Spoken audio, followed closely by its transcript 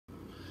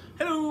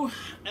Hello,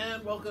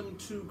 and welcome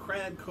to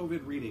KRAD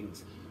COVID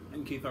Readings.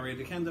 I'm Keith R.A.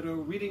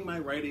 DeCandido, reading my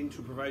writing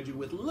to provide you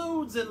with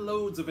loads and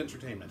loads of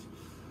entertainment.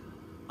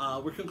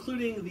 We're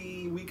concluding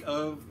the week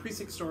of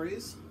Precinct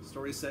stories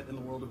set in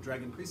the world of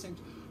Dragon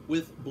Precinct,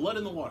 with Blood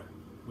in the Water,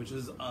 which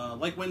is,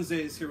 like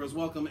Wednesday's Heroes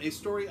Welcome, a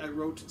story I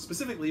wrote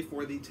specifically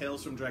for the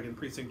Tales from Dragon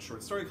Precinct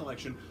short story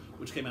collection,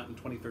 which came out in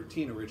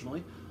 2013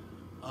 originally.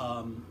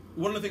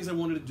 One of the things I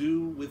wanted to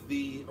do with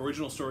the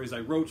original stories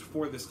I wrote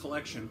for this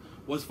collection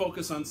was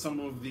focus on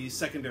some of the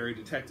secondary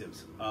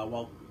detectives.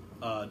 While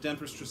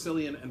Danvers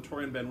Tressilian and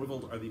Torian Van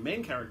Wieveld are the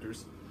main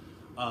characters,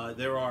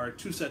 there are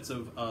two sets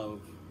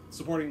of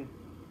supporting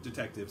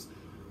detectives.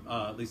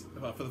 At least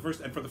for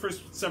the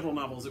first several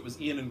novels, it was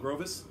Ian and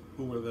Grovis,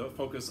 who were the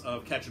focus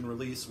of Catch and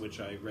Release,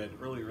 which I read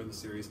earlier in the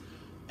series,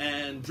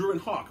 and Dru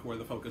and Hawk were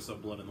the focus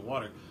of Blood in the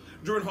Water.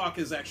 Dru and Hawk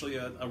is actually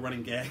a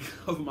running gag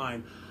of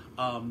mine.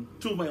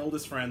 Two of my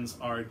oldest friends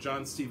are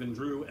John Stephen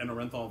Dru and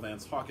Orenthal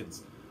Vance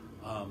Hawkins.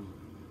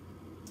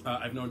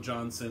 I've known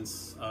John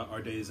since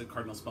our days at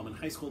Cardinal Spellman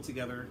High School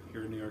together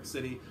here in New York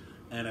City,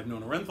 and I've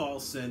known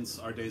Orenthal since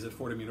our days at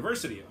Fordham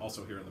University,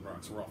 also here in the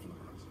Bronx. We're all from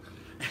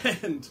the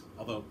Bronx. And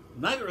although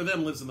neither of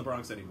them lives in the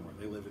Bronx anymore,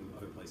 they live in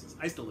other places.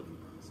 I still live in the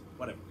Bronx,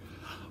 whatever.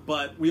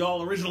 But we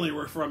all originally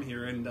were from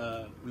here, and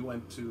we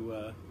went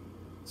to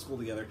school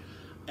together.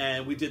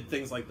 And we did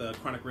things like the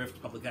Chronic Rift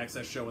public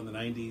access show in the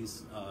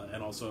 90s,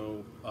 and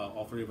also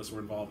all three of us were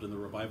involved in the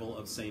revival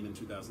of Sane in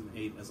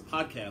 2008 as a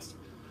podcast.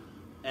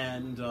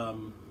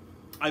 And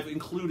I've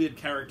included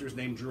characters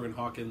named Dru and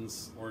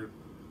Hawkins or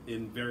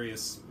in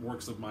various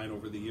works of mine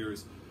over the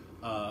years.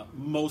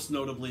 Most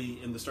notably,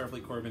 in the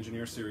Starfleet Corps of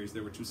Engineers series,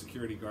 there were two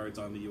security guards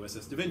on the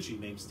USS Da Vinci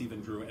named Stephen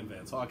Dru and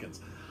Vance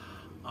Hawkins.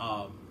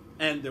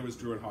 And there was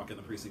Dru and Hawk in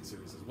the Precinct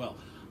series as well.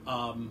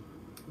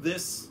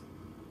 This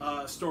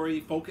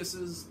story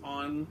focuses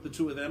on the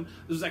two of them.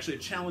 This was actually a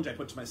challenge I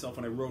put to myself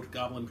when I wrote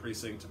Goblin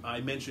Precinct. I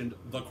mentioned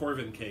the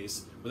Corvin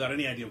case without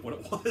any idea of what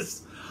it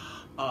was.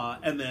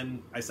 And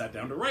then I sat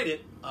down to write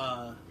it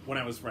when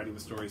I was writing the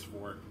stories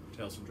for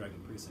Tales from Dragon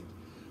Precinct.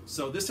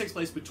 So this takes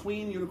place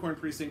between Unicorn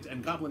Precinct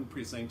and Goblin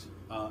Precinct,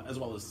 as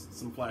well as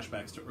some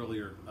flashbacks to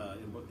earlier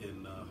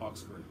in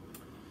Hawk's career.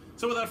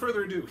 So without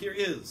further ado, here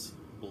is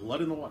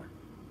Blood in the Water.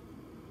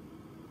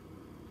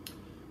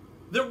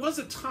 There was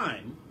a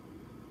time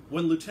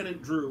when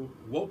Lieutenant Dru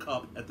woke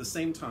up at the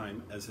same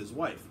time as his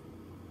wife.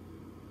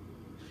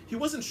 He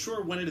wasn't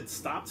sure when it had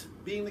stopped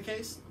being the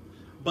case,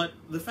 but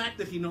the fact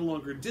that he no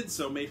longer did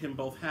so made him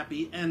both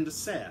happy and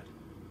sad.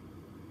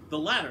 The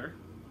latter,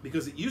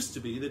 because it used to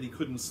be that he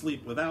couldn't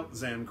sleep without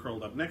Zan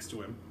curled up next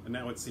to him, and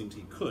now it seemed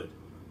he could.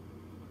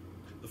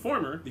 The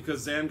former, because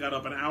Zan got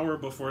up an hour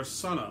before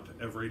sunup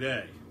every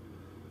day.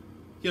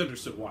 He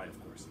understood why, of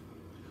course.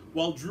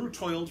 While Dru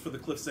toiled for the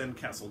Cliff's End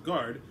Castle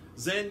Guard,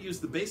 Zan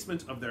used the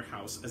basement of their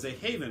house as a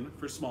haven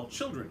for small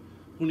children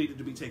who needed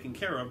to be taken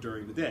care of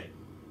during the day,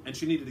 and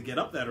she needed to get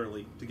up that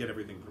early to get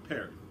everything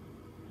prepared.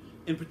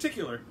 In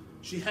particular,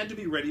 she had to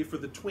be ready for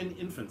the twin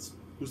infants,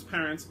 whose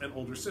parents and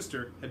older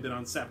sister had been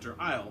on Sapter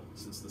Isle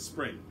since the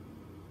spring.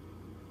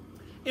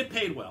 It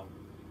paid well,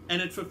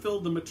 and it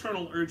fulfilled the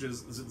maternal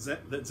urges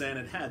that Zan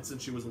had had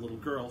since she was a little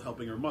girl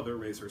helping her mother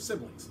raise her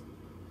siblings.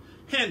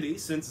 Handy,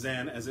 since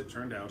Zan, as it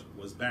turned out,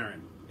 was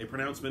barren, a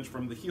pronouncement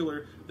from the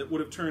healer that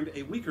would have turned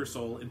a weaker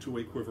soul into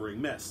a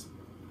quivering mess.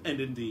 And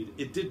indeed,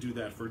 it did do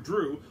that for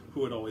Dru,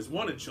 who had always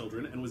wanted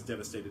children and was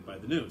devastated by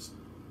the news.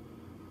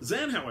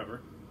 Zan,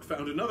 however,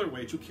 found another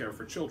way to care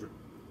for children.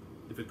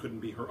 If it couldn't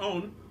be her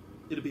own,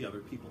 it'd be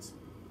other people's.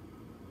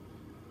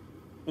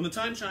 When the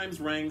time chimes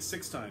rang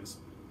 6 times,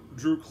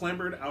 Dru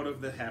clambered out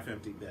of the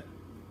half-empty bed.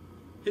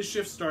 His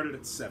shift started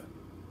at 7,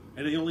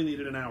 and he only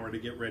needed an hour to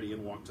get ready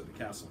and walk to the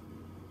castle.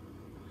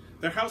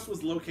 Their house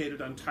was located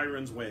on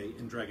Tyron's Way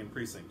in Dragon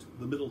Precinct,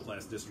 the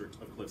middle-class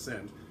district of Cliff's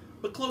End,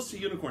 but close to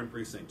Unicorn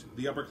Precinct,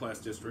 the upper-class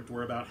district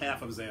where about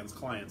half of Zan's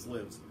clients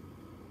lived.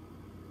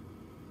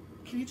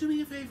 "Can you do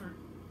me a favor?"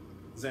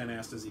 Zan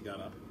asked as he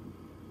got up.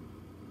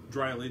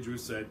 Dryly, Dru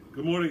said,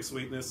 "Good morning,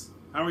 sweetness.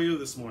 How are you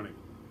this morning?"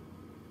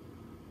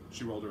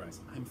 She rolled her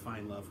eyes. "I'm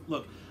fine, love.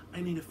 Look,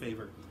 I need a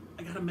favor.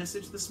 I got a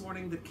message this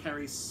morning that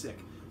Carrie's sick,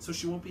 so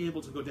she won't be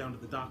able to go down to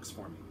the docks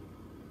for me."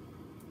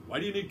 "Why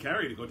do you need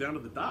Carrie to go down to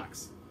the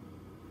docks?"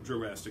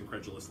 Dru asked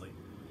incredulously.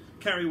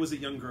 Carrie was a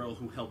young girl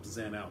who helped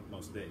Zan out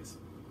most days.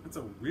 "That's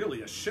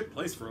really a shit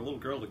place for a little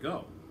girl to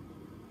go."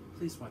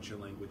 "Please watch your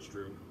language,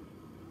 Dru."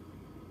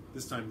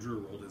 This time Dru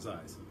rolled his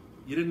eyes.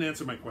 "You didn't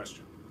answer my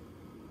question."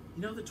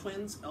 "You know the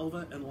twins,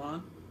 Elva and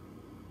Lon?"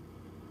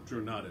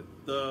 Dru nodded.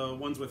 "The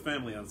ones with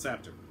family on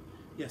Sapter?"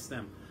 "Yes,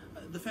 them.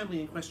 The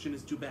family in question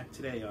is due back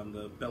today on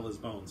the Bella's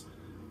Bones.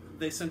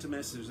 They sent a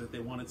message that they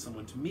wanted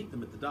someone to meet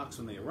them at the docks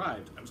when they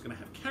arrived. I was going to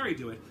have Carrie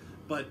do it,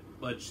 but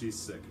she's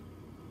sick."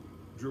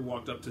 Dru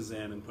walked up to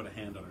Zan and put a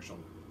hand on her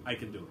shoulder. "I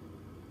can do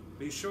it."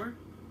 "Are you sure?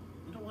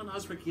 I don't want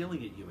Osric yelling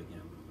at you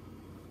again."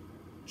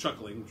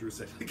 Chuckling, Dru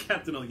said, "The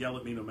captain will yell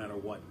at me no matter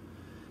what."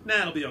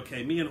 "Nah, it'll be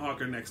okay. Me and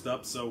Hawk are next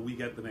up, so we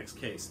get the next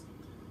case.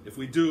 If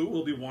we do,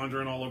 we'll be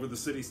wandering all over the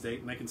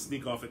city-state, and I can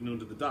sneak off at noon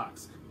to the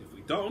docks. If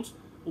we don't,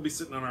 We'll be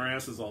sitting on our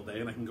asses all day,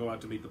 and I can go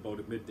out to meet the boat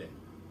at midday.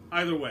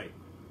 Either way,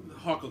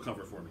 Hawk will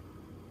cover for me.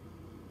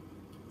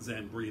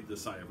 Zan breathed a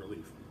sigh of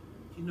relief.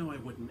 You know I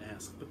wouldn't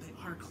ask, but they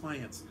are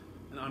clients.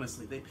 And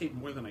honestly, they paid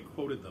more than I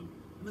quoted them.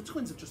 And the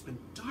twins have just been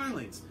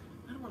darlings.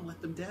 I don't want to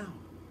let them down.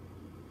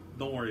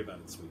 Don't worry about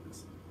it,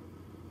 sweetness.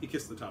 He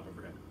kissed the top of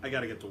her head. I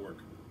gotta get to work.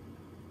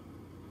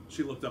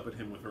 She looked up at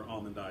him with her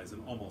almond eyes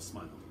and almost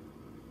smiled.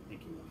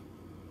 Thank you, love.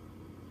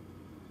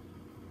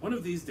 One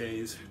of these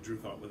days, Dru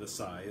thought with a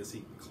sigh as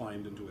he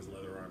climbed into his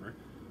leather armor,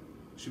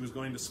 she was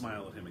going to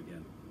smile at him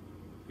again.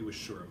 He was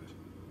sure of it.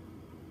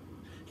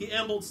 He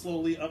ambled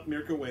slowly up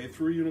Mirka Way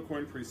through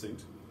Unicorn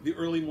Precinct, the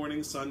early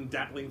morning sun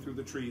dappling through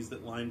the trees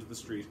that lined the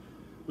street,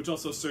 which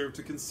also served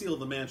to conceal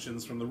the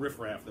mansions from the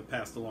riffraff that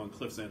passed along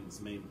Cliff's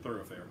End's main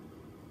thoroughfare.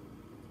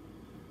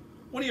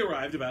 When he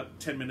arrived, about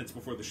 10 minutes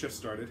before the shift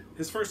started,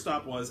 his first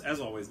stop was, as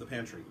always, the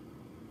pantry.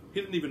 He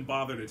didn't even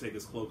bother to take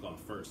his cloak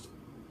off first.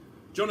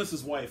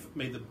 Jonas's wife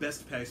made the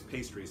best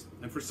pastries,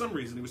 and for some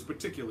reason he was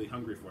particularly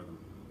hungry for them.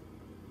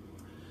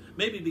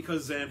 Maybe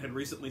because Zan had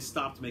recently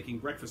stopped making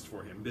breakfast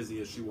for him,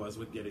 busy as she was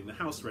with getting the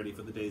house ready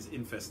for the day's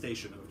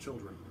infestation of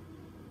children.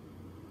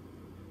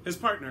 His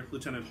partner,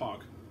 Lieutenant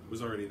Hawk,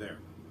 was already there,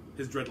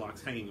 his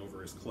dreadlocks hanging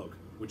over his cloak,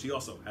 which he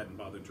also hadn't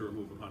bothered to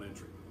remove upon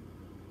entry.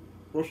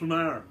 "What's the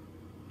matter?"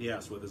 he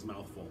asked with his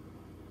mouth full.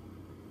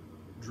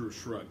 Dru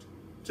shrugged.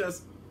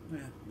 Just,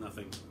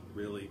 nothing,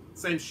 really.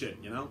 Same shit,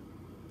 you know?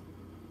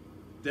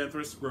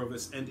 Danthris,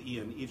 Grovis, and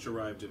Ian each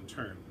arrived in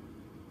turn,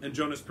 and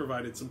Jonas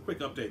provided some quick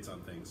updates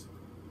on things,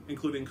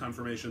 including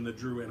confirmation that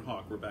Dru and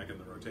Hawk were back in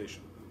the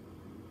rotation.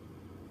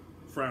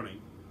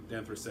 Frowning,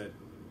 Danthris said,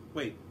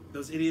 "Wait,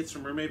 those idiots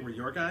from Mermaid were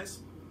your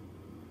guys?"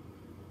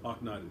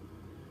 Hawk nodded.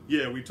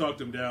 "Yeah, we talked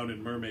to him down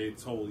in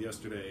Mermaid's Hole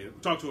yesterday,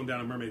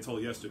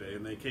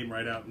 and they came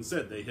right out and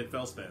said they hit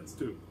Felspans,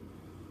 too."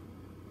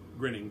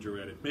 Grinning,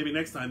 Dru added, "Maybe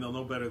next time they'll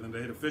know better than to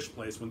hit a fish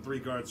place when 3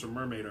 guards from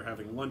Mermaid are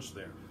having lunch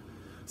there.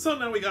 So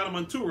now we got them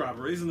on 2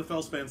 robberies, and the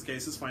Felspans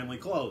case is finally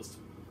closed."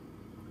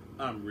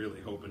 "I'm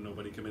really hoping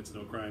nobody commits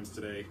no crimes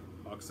today,"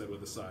 Hawk said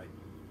with a sigh.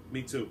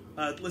 "Me too.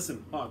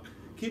 Listen, Hawk,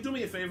 can you do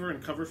me a favor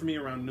and cover for me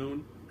around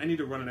noon? I need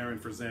to run an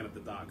errand for Zan at the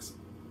docks."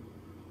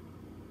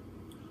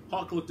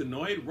 Hawk looked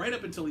annoyed right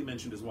up until he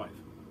mentioned his wife.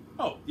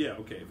 "Oh, yeah,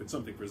 okay, if it's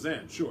something for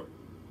Zan, sure."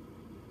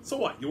 "So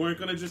what, you weren't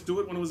going to just do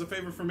it when it was a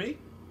favor for me?"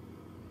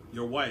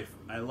 "Your wife,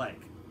 I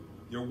like.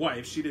 Your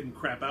wife, she didn't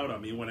crap out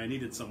on me when I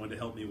needed someone to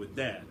help me with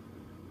Dad."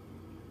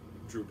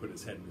 Dru put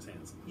his head in his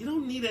hands. "You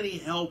don't need any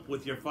help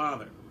with your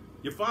father.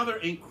 Your father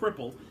ain't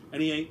crippled,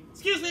 and he ain't..."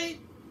 "Excuse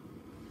me!"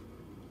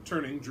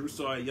 Turning, Dru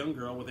saw a young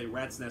girl with a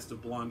rat's nest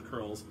of blonde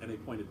curls and a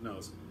pointed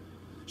nose.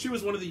 She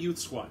was one of the youth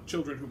squad,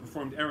 children who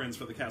performed errands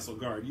for the castle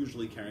guard,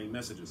 usually carrying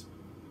messages.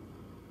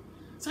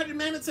 "Sergeant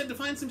Manet said to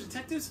find some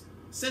detectives.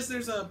 Says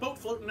there's a boat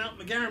floating out in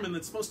the Garriman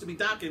that's supposed to be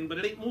docking, but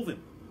it ain't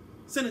moving.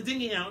 Sent a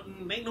dinghy out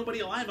and ain't nobody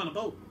alive on a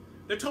boat.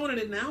 They're towing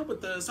it in now,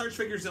 but the Sarge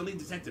figures they'll need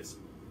detectives."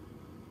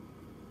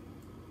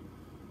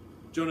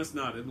 Jonas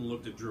nodded and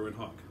looked at Dru and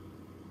Hawk.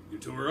 "You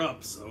 2 are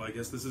up, so I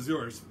guess this is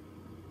yours."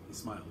 He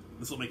smiled.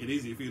 "This'll make it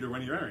easy for you to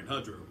run your errand, huh,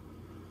 Dru?"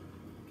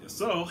 "Guess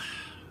so."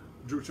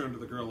 Dru turned to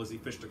the girl as he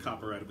fished a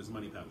copper out of his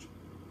money pouch.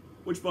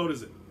 "Which boat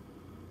is it?"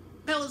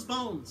 "Bella's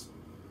Bones."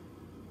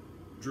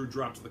 Dru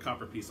dropped the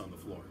copper piece on the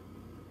floor.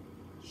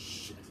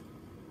 Shit.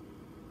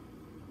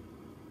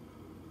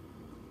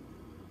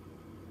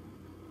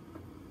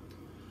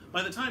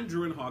 By the time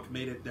Dru and Hawk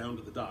made it down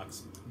to the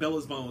docks,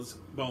 Bella's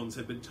bones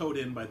had been towed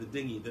in by the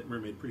dinghy that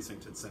Mermaid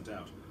Precinct had sent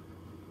out.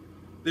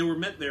 They were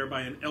met there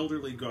by an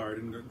elderly guard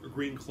in a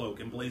green cloak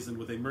emblazoned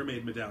with a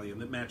mermaid medallion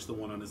that matched the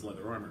one on his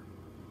leather armor.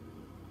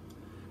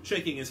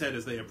 Shaking his head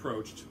as they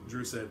approached,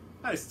 Dru said,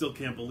 "I still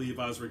can't believe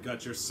Osric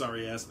got your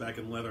sorry ass back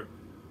in leather."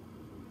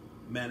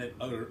 Manet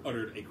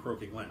uttered a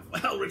croaking laugh.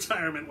 "Well,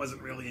 retirement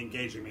wasn't really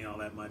engaging me all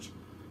that much.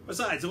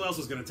 Besides, who else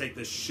was going to take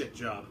this shit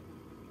job?"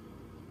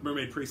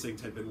 Mermaid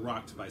Precinct had been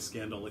rocked by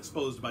scandal,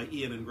 exposed by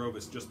Ian and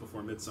Grovis just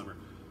before midsummer,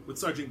 with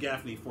Sergeant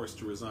Gaffney forced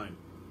to resign.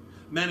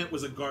 Manet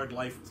was a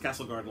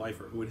castle guard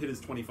lifer who had hit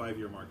his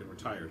 25-year mark and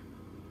retired.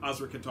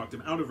 Osric had talked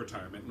him out of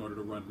retirement in order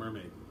to run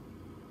Mermaid.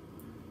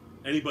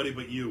 "Anybody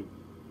but you."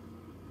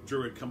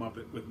 Dru had come up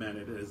with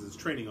Manet as his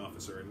training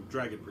officer in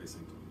Dragon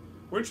Precinct.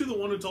 "Weren't you the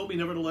one who told me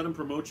never to let him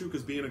promote you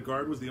because being a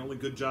guard was the only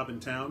good job in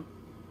town?"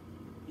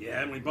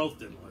 "Yeah, and we both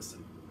didn't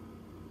listen."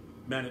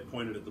 Manet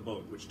pointed at the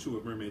boat, which 2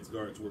 of Mermaid's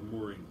guards were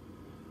mooring.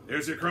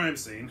 "There's your crime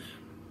scene."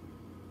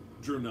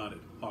 Dru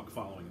nodded, Hawk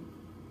following him.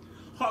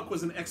 Hawk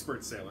was an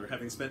expert sailor,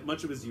 having spent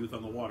much of his youth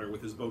on the water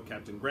with his boat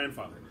captain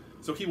grandfather,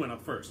 so he went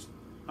up first,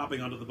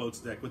 hopping onto the boat's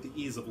deck with the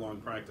ease of long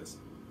practice.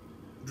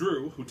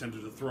 Dru, who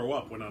tended to throw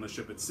up when on a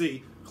ship at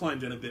sea,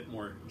 climbed in a bit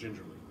more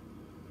gingerly.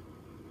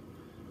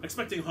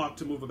 Expecting Hawk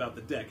to move about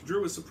the deck,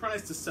 Dru was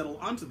surprised to settle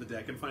onto the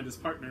deck and find his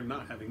partner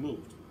not having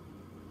moved.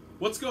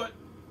 "What's going..."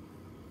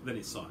 Then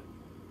he saw it.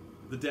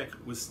 The deck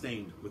was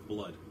stained with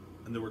blood,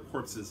 and there were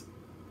corpses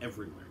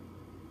everywhere.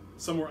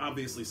 Some were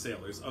obviously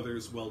sailors,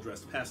 others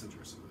well-dressed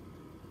passengers.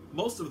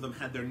 Most of them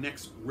had their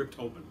necks ripped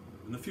open,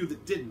 and the few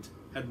that didn't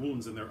had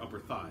wounds in their upper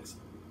thighs.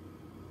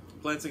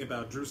 Glancing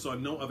about, Dru saw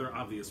no other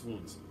obvious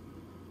wounds.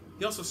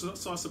 He also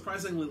saw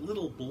surprisingly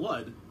little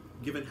blood,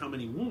 given how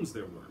many wounds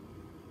there were.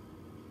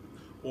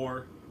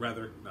 Or,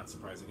 rather, not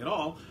surprising at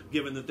all,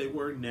 given that they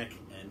were neck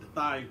and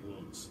thigh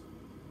wounds.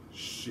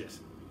 Shit,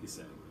 he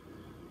said.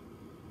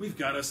 We've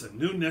got us a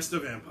new nest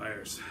of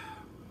vampires.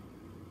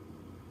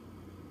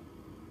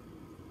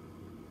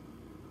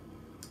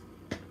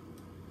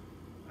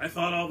 I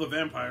thought all the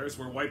vampires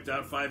were wiped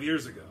out 5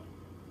 years ago.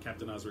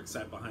 Captain Osric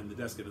sat behind the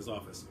desk at his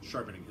office,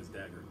 sharpening his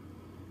dagger.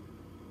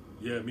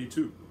 Yeah, me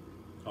too,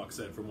 Hawk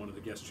said from one of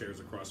the guest chairs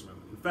across from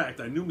him. In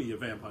fact, I knew me a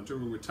vamp hunter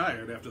who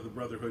retired after the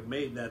Brotherhood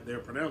made that their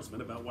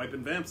pronouncement about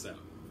wiping vamps out.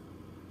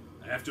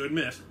 I have to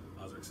admit,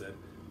 Osric said,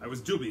 I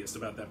was dubious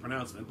about that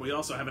pronouncement, but we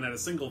also haven't had a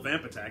single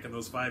vamp attack in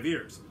those 5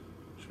 years.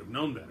 Should have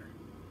known better.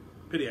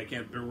 Pity I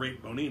can't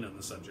berate Bonin on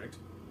the subject.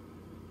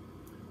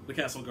 The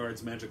Castle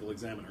Guard's magical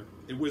examiner,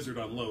 a wizard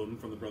on loan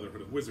from the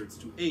Brotherhood of Wizards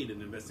to aid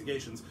in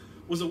investigations,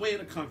 was away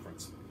at a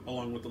conference,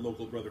 along with the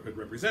local Brotherhood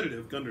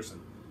representative, Gunderson.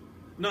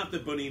 Not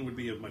that Bonin would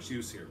be of much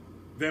use here.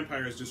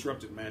 Vampires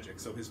disrupted magic,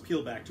 so his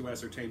peel back to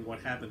ascertain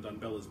what happened on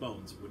Bella's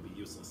bones would be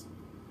useless.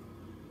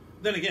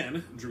 Then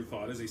again, Dru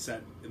thought as he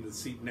sat in the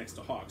seat next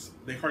to Hawk's,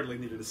 they hardly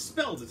needed a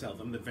spell to tell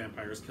them that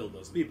vampires killed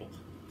those people.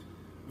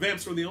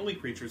 Vamps were the only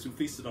creatures who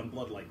feasted on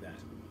blood like that,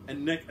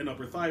 and neck and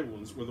upper thigh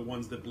wounds were the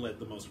ones that bled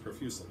the most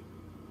profusely.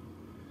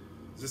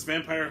 Is this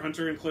vampire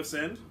hunter in Cliff's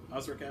End?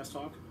 Osric asked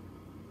Hawk.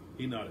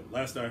 He nodded.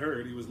 Last I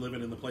heard, he was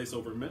living in the place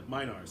over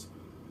Minar's.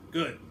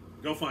 Good.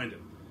 Go find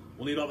him.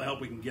 We'll need all the help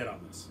we can get on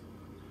this.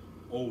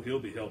 Oh, he'll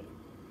be helping.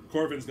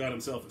 Corvin's got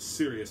himself a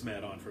serious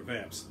mad-on for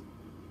vamps.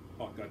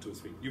 Hawk got to his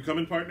feet. You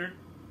coming, partner?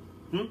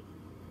 Dru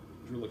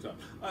looked up.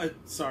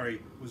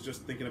 Sorry. Was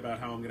just thinking about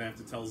how I'm going to have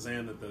to tell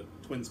Zan that the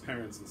twins'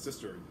 parents and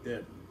sister are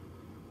dead.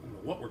 I don't know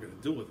what we're going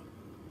to do with them.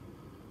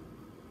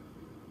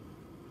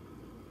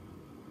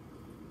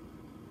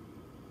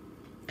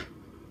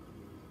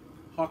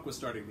 Hawk was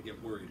starting to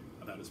get worried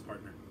about his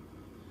partner.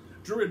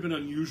 Dru had been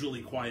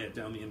unusually quiet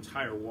down the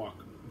entire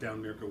walk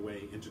down Mirka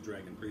Way into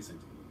Dragon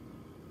Precinct.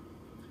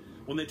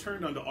 When they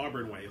turned onto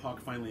Auburn Way,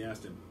 Hawk finally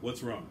asked him,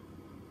 "What's wrong?"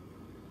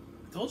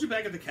 "I told you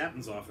back at the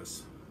captain's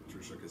office."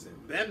 Dru shook his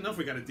head. "Bad enough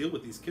we got to deal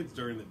with these kids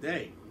during the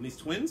day. And these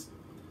twins?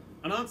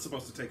 An aunt's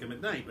supposed to take them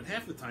at night, but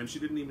half the time she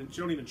don't even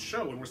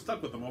show, and we're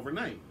stuck with them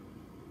overnight."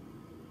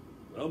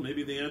 "Well,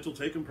 maybe the aunt will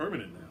take them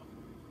permanent now."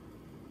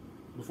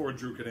 Before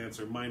Dru could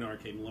answer, Minar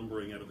came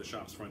lumbering out of the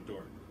shop's front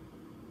door.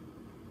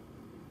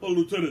 "Oh,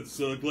 Lieutenant,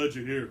 glad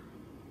you're here."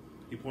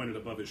 He pointed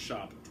above his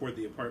shop, toward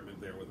the apartment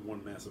there with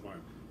one massive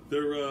arm.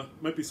 "There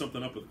might be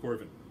something up with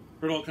Corvin.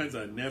 Heard all kinds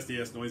of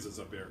nasty-ass noises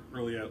up there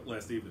early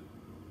last evening."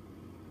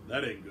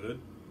 "That ain't good,"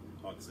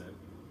 Hawk said.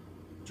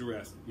 Dru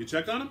asked, "You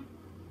check on him?"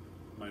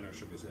 Minar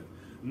shook his head.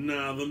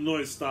 "Nah, the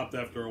noise stopped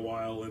after a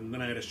while, and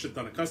then I had a shit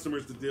ton of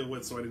customers to deal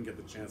with, so I didn't get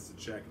the chance to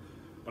check.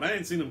 But I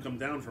ain't seen him come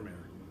down from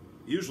here.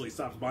 He usually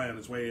stops by on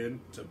his way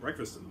in to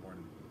breakfast in the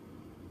morning."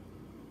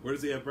 "Where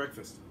does he have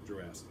breakfast?" Dru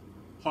asked.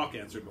 Hawk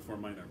answered before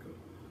Minar could.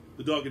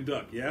 "The Dog and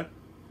Duck, yeah?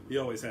 He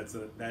always has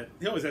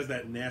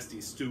that nasty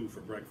stew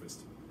for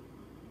breakfast."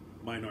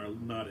 Minar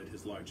nodded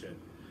his large head.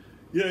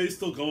 "Yeah, he's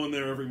still going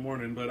there every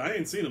morning, but I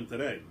ain't seen him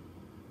today."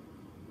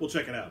 "We'll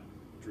check it out,"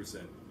 Dru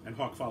said, and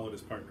Hawk followed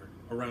his partner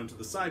around to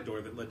the side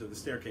door that led to the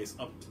staircase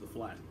up to the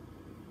flat.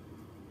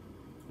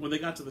 When they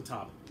got to the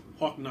top,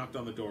 Hawk knocked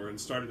on the door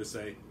and started to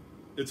say,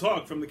 "It's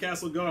Hawk from the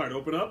Castle Guard,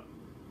 open up."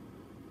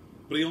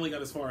 But he only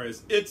got as far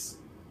as, "It's,"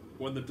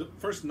 when the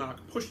first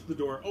knock pushed the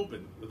door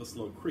open with a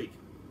slow creak.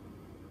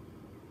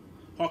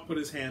 Hawk put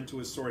his hand to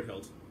his sword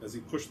hilt as he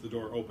pushed the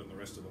door open the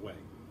rest of the way.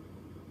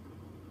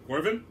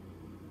 "Corvin?"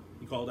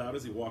 he called out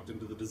as he walked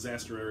into the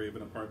disaster area of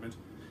an apartment.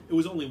 It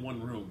was only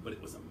one room, but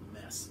it was a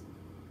mess.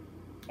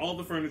 All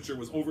the furniture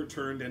was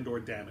overturned and or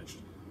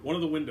damaged. One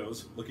of the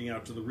windows, looking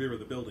out to the rear of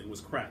the building,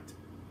 was cracked,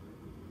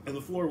 and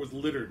the floor was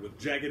littered with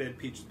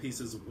jagged-edged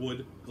pieces of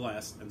wood,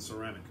 glass, and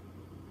ceramic.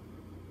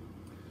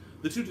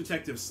 The two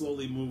detectives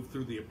slowly moved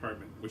through the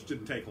apartment, which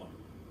didn't take long.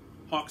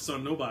 Hawk saw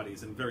no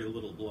bodies and very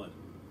little blood.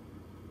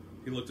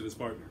 He looked at his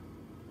partner.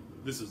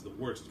 "This is the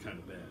worst kind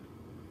of bad."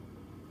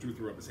 Dru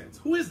threw up his hands.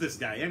 "Who is this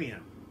guy,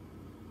 anyhow?"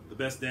 "The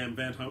best damn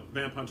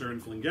vamp hunter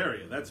in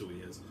Flingaria, that's who he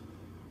is.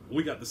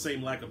 We got the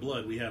same lack of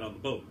blood we had on the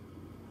boat.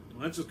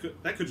 Well,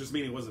 that could just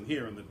mean he wasn't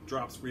here, and the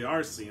drops we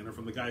are seeing are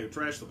from the guy who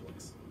trashed the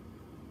place.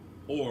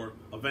 Or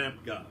a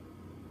vamp god."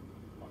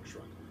 Hawk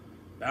shrugged.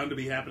 "Bound to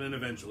be happening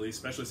eventually,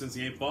 especially since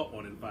he ain't fought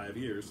one in 5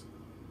 years."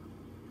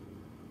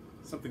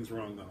 "Something's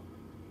wrong, though,"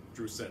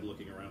 Dru said,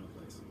 looking around the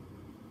place.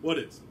 "What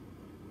is?"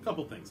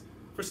 "Couple things.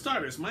 For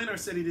starters, Minar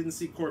said he didn't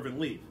see Corvin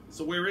leave,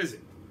 so where is he?"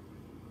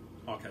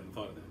 Hawk hadn't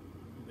thought of that.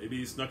 "Maybe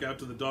he snuck out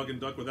to the Dog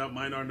and Duck without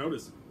Minar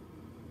noticing."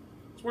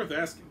 "It's worth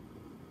asking."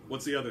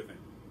 "What's the other thing?"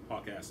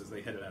 Hawk asked as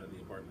they headed out of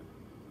the apartment.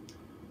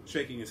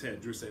 Shaking his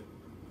head, Dru said,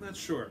 "Not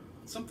sure.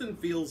 Something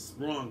feels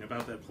wrong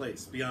about that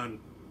place, beyond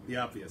the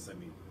obvious, I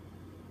mean."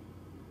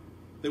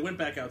 They went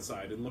back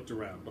outside and looked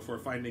around before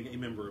finding a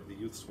member of the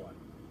youth squad.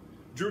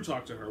 Dru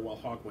talked to her while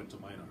Hawk went to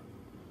Minar.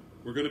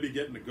 "We're going to be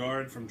getting a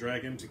guard from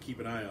Dragon to keep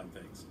an eye on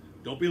things.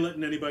 Don't be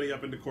letting anybody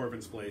up into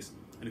Corvin's place,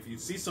 and if you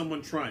see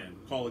someone trying,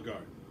 call a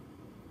guard.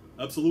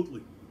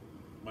 Absolutely,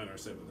 Minar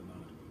said with a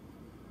nod.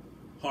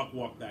 Hawk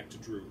walked back to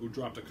Dru, who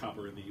dropped a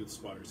copper in the youth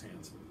squatter's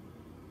hands.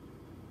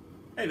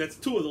 Hey, that's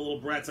 2 of the little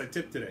brats I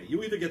tipped today.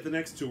 You either get the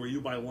next 2 or you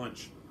buy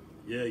lunch.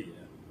 Yeah.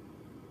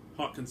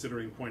 Hawk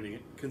considered pointing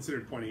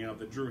out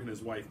that Dru and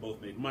his wife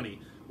both made money,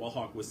 while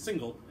Hawk was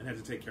single and had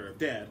to take care of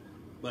Dad,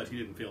 but he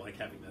didn't feel like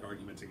having that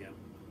argument again.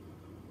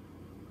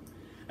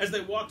 As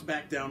they walked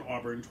back down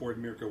Auburn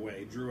toward Mirka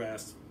Way, Dru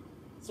asked,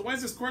 "So why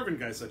is this Corvin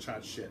guy such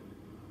hot shit?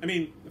 I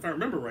mean, if I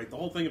remember right, the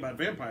whole thing about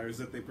vampires is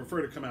that they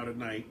prefer to come out at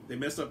night, they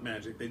mess up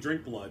magic, they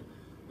drink blood,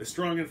 they're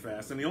strong and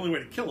fast, and the only way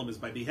to kill them is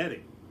by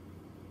beheading."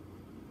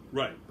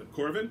 Right, but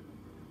Corvin?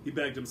 He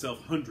bagged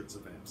himself hundreds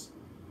of vamps.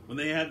 When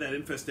they had that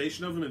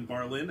infestation of them in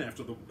Barlin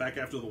back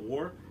after the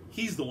war,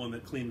 he's the one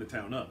that cleaned the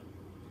town up.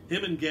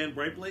 Him and Gan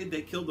Brightblade,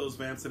 they killed those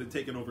vamps that had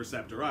taken over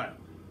Saptor Isle.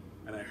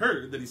 And I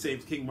heard that he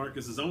saved King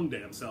Marcus's own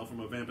damn self from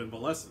a vamp in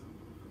Valessa.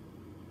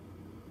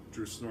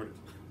 Dru snorted.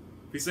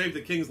 If he saved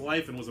the king's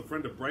life and was a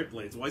friend of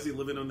Brightblade's, why's he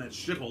living on that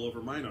shithole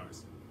over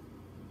Minar's?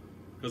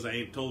 Because I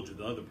ain't told you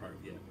the other part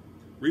yet.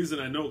 Reason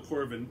I know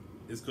Corvin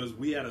is because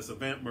we had us a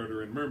vamp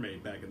murder in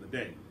Mermaid back in the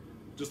day.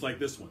 Just like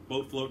this one.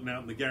 Boat floating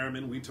out in the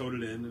Garriman, we towed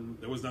it in, and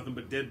there was nothing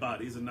but dead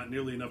bodies and not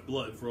nearly enough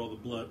blood for all the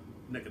blood,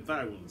 neck and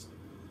thigh wounds.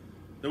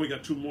 Then we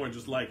got 2 more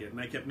just like it, and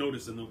I kept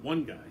noticing that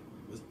one guy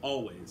was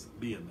always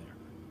being there.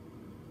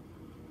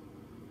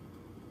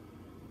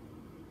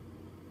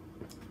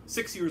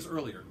 6 years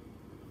earlier,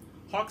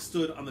 Hawk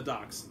stood on the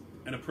docks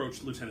and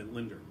approached Lieutenant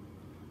Linder.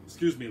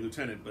 "Excuse me,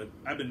 Lieutenant, but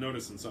I've been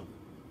noticing something."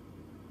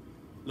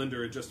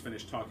 Linder had just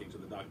finished talking to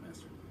the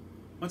dockmaster.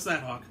 "What's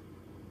that, Hawk?"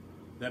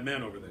 "That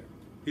man over there.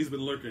 He's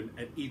been lurking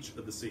at each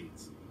of the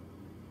seats.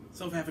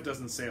 So have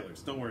 6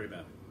 sailors. Don't worry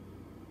about it."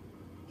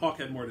 Hawk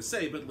had more to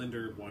say, but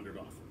Linder wandered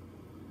off.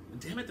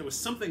 And damn it, there was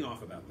something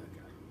off about that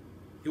guy.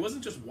 He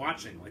wasn't just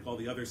watching like all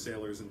the other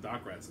sailors and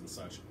dock rats and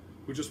such,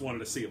 who just wanted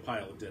to see a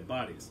pile of dead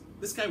bodies.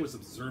 This guy was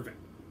observing.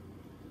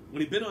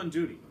 When Lieutenants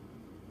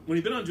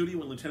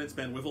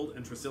Van Wiffeld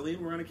and Tresillian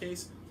were on a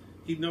case,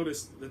 he'd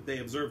noticed that they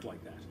observed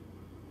like that.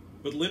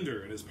 But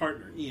Linder and his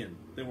partner, Ian,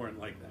 they weren't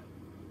like that.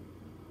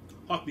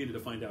 Hawk needed to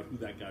find out who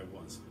that guy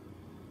was.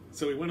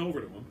 So he went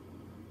over to him,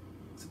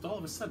 except all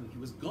of a sudden he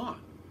was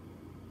gone.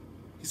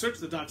 He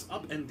searched the docks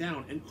up and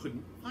down and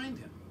couldn't find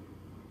him.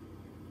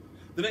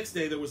 The next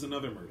day there was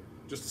another murder,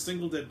 just a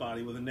single dead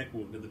body with a neck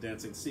wound in the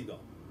Dancing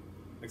Seagull.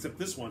 Except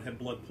this one had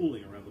blood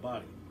pooling around the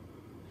body.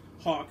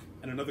 Hawk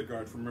and another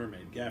guard from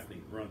Mermaid,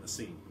 Gaffney, were on the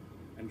scene.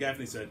 And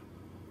Gaffney said,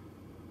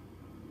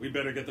 "We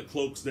better get the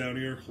cloaks down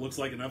here. Looks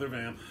like another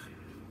vamp."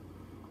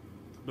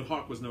 But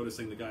Hawk was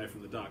noticing the guy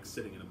from the dock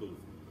sitting in a booth.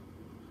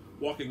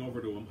 Walking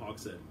over to him, Hawk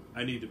said,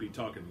 "I need to be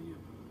talking to you."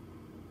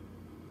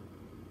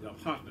 "Your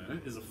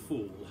partner is a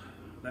fool.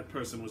 That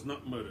person was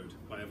not murdered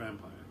by a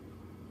vampire."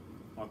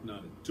 Hawk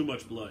nodded. "Too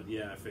much blood,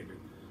 yeah, I figured.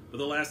 But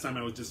the last time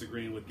I was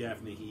disagreeing with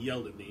Gaffney, he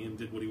yelled at me and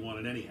did what he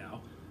wanted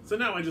anyhow. So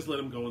now I just let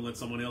him go and let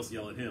someone else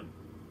yell at him."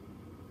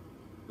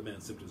 The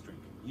man sipped his drink.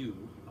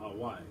 "You are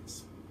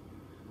wise.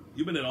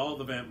 You've been at all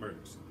the vamp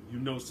murders. You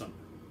know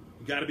something.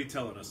 You gotta be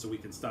telling us so we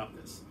can stop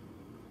this."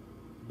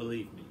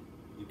 "Believe me,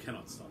 you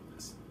cannot stop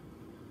this.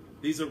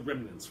 These are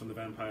remnants from the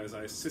vampires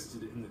I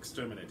assisted in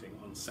exterminating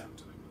on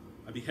Saptor.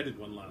 I beheaded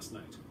one last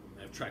night.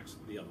 I have tracked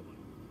the other one."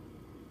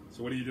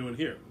 "So what are you doing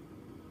here?"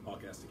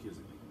 Hawk asked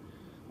accusingly.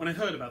 "When I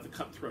heard about the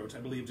cutthroat,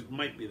 I believed it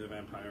might be the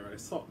vampire I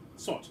sought.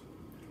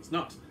 It was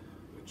not,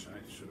 which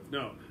I should have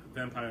known.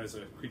 Vampires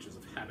are creatures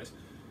of habit,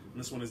 and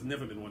this one has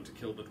never been one to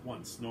kill but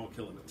once, nor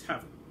kill in a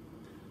tavern.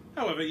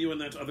 However, you and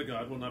that other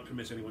guard will not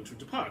permit anyone to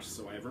depart,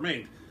 so I have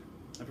remained.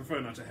 I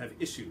prefer not to have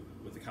issue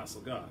with the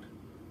castle guard."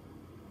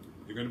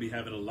 "You're going to be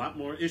having a lot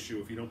more issue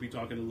if you don't be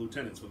talking to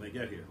lieutenants when they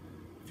get here.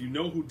 If you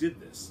know who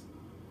did this..."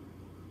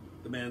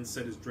 The man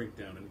set his drink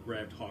down and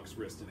grabbed Hawk's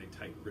wrist in a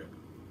tight grip.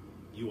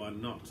 "You are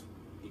not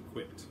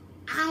equipped."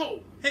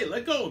 "Ow! Hey,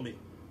 let go of me!"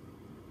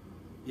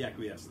 He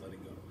acquiesced,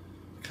 letting go.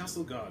 "The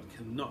castle guard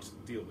cannot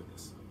deal with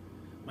this.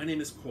 My name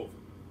is Corvin.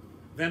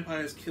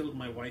 Vampires killed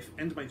my wife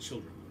and my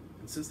children,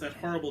 and since that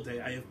horrible day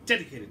I have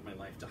dedicated my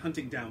life to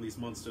hunting down these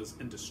monsters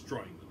and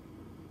destroying them."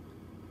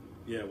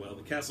 "Yeah, well,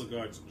 the castle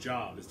guard's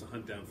job is to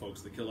hunt down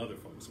folks that kill other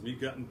folks, and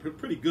we've gotten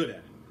pretty good at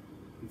it.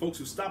 And folks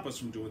who stop us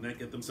from doing that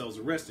get themselves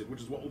arrested,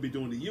 which is what we'll be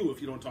doing to you if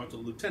you don't talk to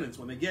the lieutenants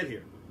when they get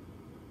here."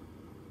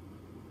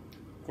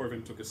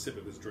 Corvin took a sip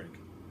of his drink,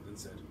 then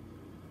said,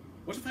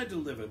 "What if I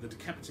deliver the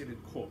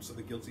decapitated corpse of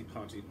the guilty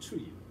party to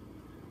you?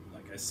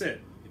 Like I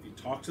said, if you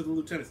talk to the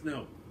lieutenants..."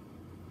 "No,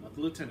 not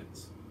the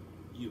lieutenants.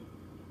 You."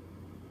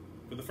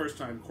 For the first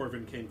time,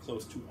 Corvin came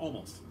close to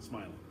almost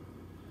smiling.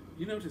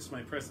 "You noticed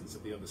my presence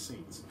at the other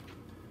scenes.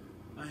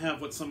 I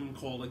have what some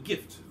call a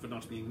gift for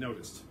not being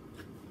noticed.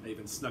 I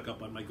even snuck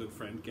up on my good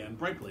friend Gan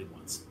Brightblade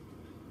once."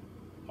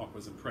 Hawk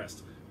was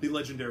impressed. The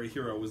legendary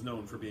hero was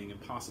known for being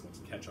impossible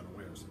to catch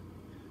unawares.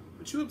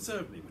 "But you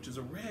observed me, which is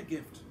a rare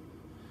gift.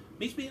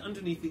 Meet me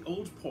underneath the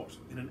old port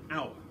in an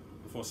hour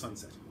before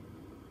sunset."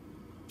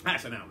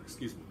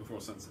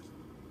 Before sunset.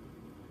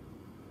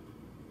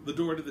 The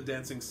door to the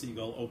Dancing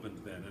Seagull opened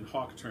then, and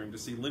Hawk turned to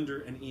see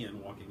Linder and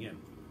Ian walking in.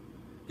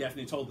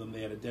 Gaffney told them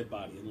they had a dead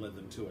body and led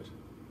them to it.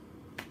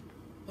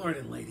 "Lord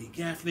and Lady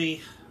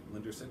Gaffney,"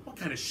 Linder said, "what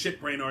kind of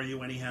shitbrain are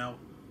you anyhow?"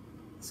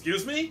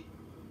 "Excuse me?"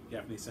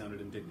 Gaffney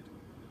sounded indignant.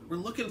 "We're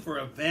looking for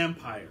a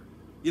vampire.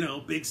 You know,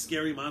 big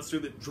scary monster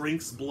that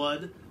drinks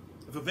blood.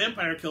 If a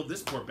vampire killed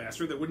this poor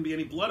bastard, there wouldn't be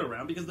any blood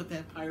around because the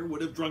vampire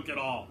would have drunk it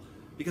all.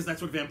 Because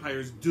that's what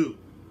vampires do.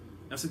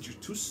 Now, since you're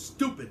too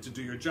stupid to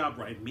do your job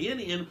right, me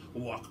and Ian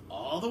will walk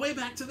all the way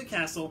back to the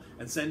castle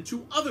and send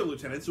 2 other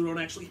lieutenants who don't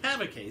actually have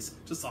a case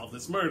to solve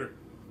this murder."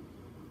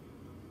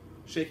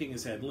 Shaking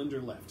his head,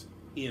 Linder left,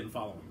 Ian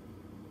following.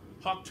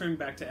 Hawk turned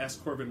back to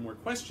ask Corvin more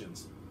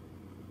questions,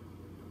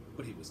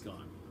 but he was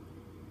gone.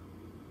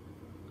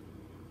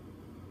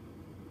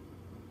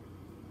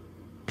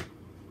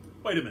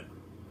 "Wait a minute,"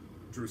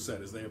 Dru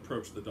said as they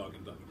approached the Dog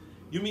and Duck.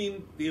 "You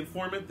mean the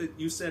informant that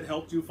you said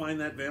helped you find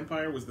that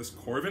vampire was this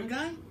Corvin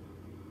guy?"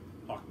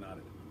 Hawk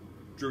nodded.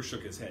 Dru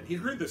shook his head. He'd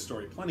heard this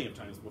story plenty of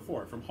times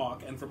before, from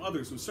Hawk and from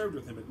others who served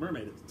with him at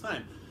Mermaid at the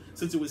time,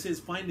 since it was his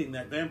finding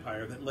that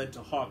vampire that led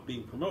to Hawk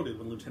being promoted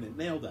when Lieutenant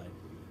Nail died.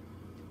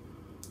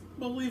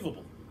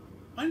 "Believable.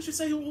 Why didn't you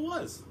say who it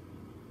was?"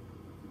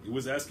 "He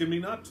was asking me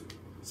not to.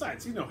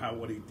 Besides, you know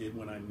what he did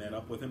when I met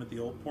up with him at the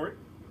old port.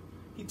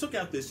 He took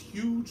out this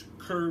huge,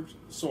 curved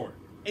sword.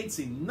 Ain't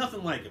seen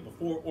nothing like it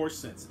before or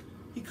since.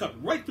 He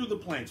cut right through the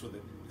planks with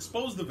it,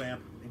 exposed the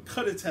vamp, and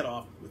cut its head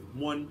off with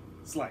one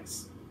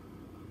slice."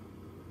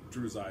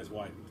 Dru's eyes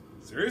widened.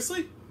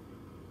 "Seriously?"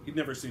 He'd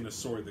never seen a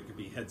sword that could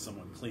behead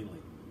someone cleanly.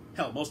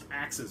 Hell, most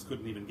axes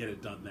couldn't even get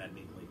it done that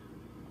neatly.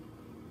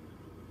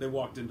 They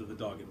walked into the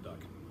Dog and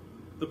Duck.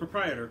 The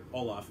proprietor,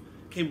 Olaf,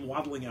 came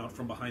waddling out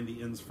from behind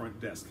the inn's front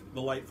desk,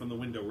 the light from the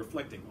window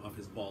reflecting off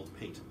his bald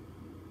pate.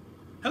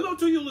 "Hello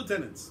to you,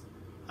 lieutenants.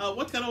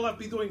 What can Olaf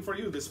be doing for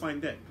you this fine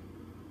day?"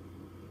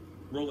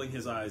 Rolling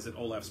his eyes at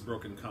Olaf's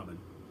broken comment,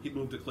 he'd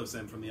moved to Cliff's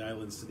End from the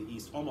islands to the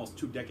east almost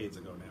 2 decades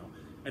ago now,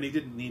 and he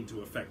didn't need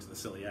to affect the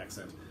silly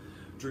accent.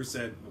 Dru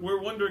said, "We're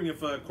wondering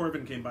if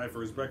Corvin came by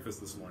for his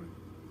breakfast this morning."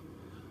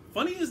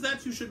 "Funny is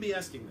that you should be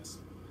asking this.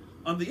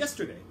 On the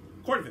yesterday,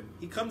 Corvin,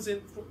 he comes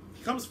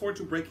for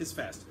to break his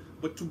fast,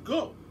 but to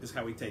go is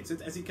how he takes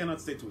it, as he cannot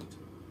stay to eat."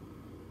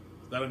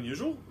 "Is that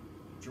unusual?"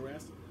 Dru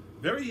asked.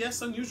 "Very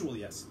unusual,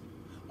 yes.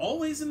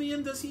 Always in the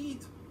inn does he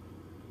eat.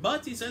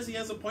 But he says he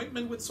has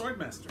appointment with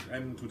Swordmaster,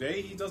 and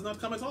today he does not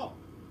come at all."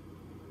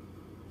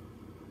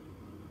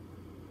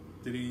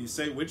 "Did he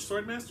say which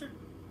Swordmaster?"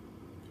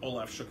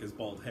 Olaf shook his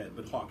bald head,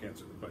 but Hawk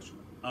answered the question.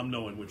 "I'm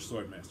knowing which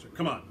Swordmaster.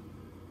 Come on."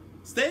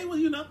 "Stay, will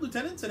you not,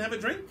 lieutenants, and have a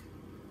drink?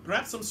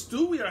 Perhaps some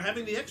stew? We are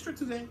having the extra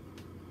today."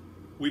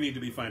 "We need to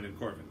be finding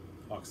Corvin,"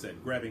 Hawk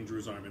said, grabbing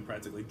Dru's arm and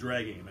practically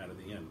dragging him out of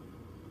the inn.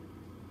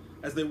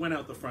 As they went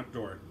out the front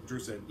door, Dru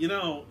said, "You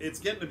know, it's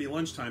getting to be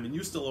lunchtime and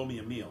you still owe me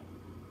a meal.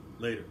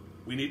 Later.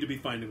 We need to be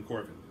finding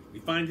Corvin. We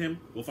find him,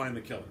 we'll find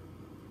the killer."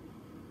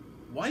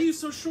 "Why are you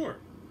so sure?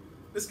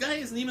 This guy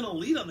isn't even a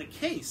lead on the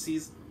case.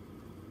 He's..."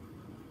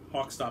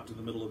 Hawk stopped in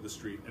the middle of the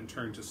street and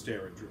turned to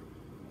stare at Dru.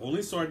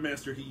 "Only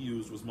Swordmaster he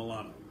used was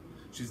Milano.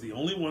 She's the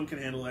only one can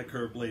handle that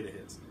curved blade of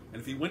his.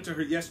 And if he went to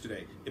her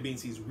yesterday, it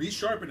means he's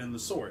resharpening the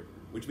sword,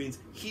 which means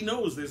he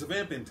knows there's a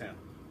vamp in town.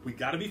 We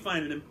gotta be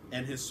finding him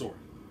and his sword."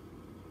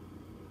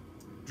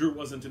 Dru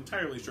wasn't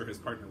entirely sure his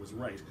partner was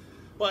right,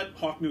 but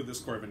Hawk knew this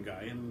Corvin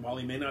guy, and while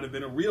he may not have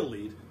been a real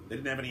lead, they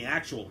didn't have any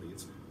actual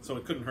leads, so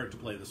it couldn't hurt to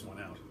play this one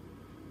out.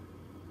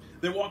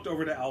 They walked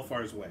over to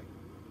Alfar's Way.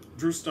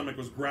 Dru's stomach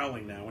was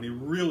growling now, and he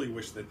really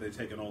wished that they'd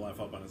taken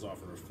Olaf up on his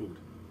offer of food.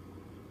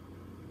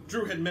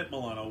 Dru had met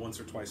Milano once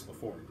or twice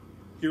before.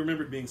 He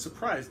remembered being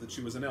surprised that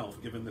she was an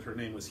elf, given that her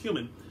name was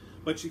human,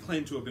 but she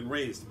claimed to have been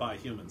raised by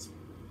humans.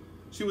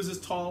 She was as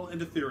tall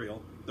and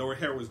ethereal, though her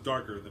hair was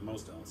darker than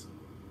most elves.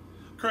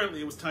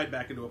 Currently, it was tied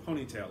back into a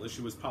ponytail as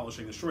she was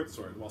polishing a short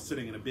sword while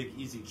sitting in a big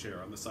easy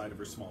chair on the side of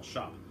her small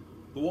shop,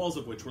 the walls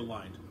of which were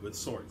lined with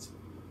swords.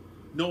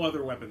 No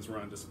other weapons were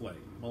on display.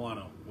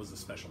 Milano was a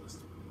specialist.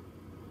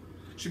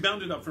 She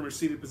bounded up from her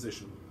seated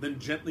position, then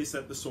gently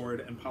set the sword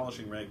and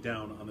polishing rag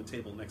down on the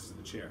table next to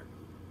the chair.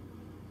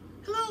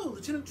 "Hello,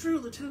 Lieutenant Dru,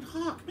 Lieutenant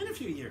Hawk. Been a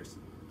few years.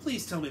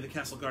 Please tell me the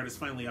Castle Guard is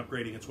finally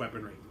upgrading its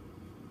weaponry."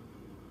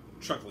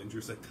 Chuckling, Dru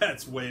said,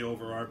 "That's way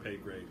over our pay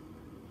grade."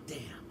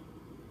 "Damn."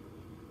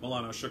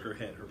 Milano shook her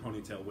head, her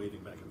ponytail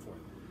waving back and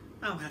forth.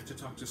 "I'll have to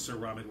talk to Sir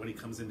Romit when he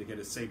comes in to get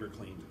his saber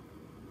cleaned."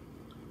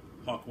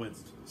 Hawk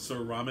winced. "Sir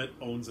Romit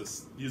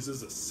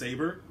uses a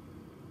saber?"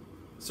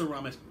 "Sir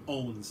Romit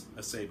owns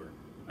a saber.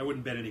 I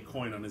wouldn't bet any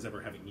coin on his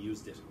ever having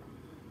used it."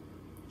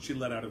 She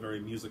let out a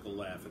very musical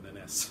laugh and then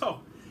asked,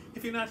 "So,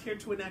 if you're not here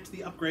to enact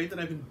the upgrade that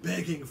I've been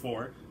begging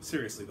for,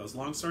 seriously, those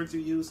long swords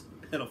you use?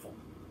 Pitiful."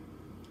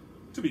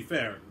 "To be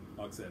fair,"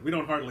 Hawk said, "we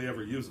don't hardly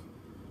ever use them.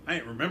 I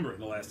ain't remembering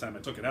the last time I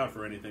took it out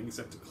for anything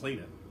except to clean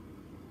it."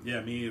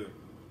 "Yeah, me either,"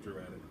 Dru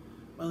added.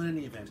 "Well, in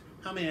any event,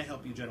 how may I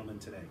help you gentlemen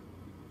today?"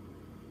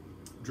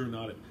 Dru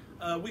nodded.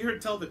 We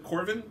heard tell that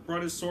Corvin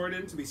brought his sword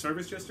in to be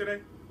serviced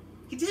yesterday."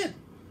 "He did."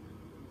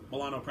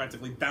 Milano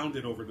practically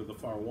bounded over to the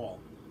far wall.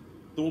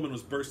 The woman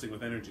was bursting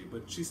with energy,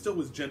 but she still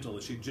was gentle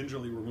as she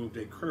gingerly removed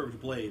a curved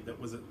blade that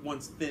was at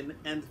once thin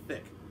and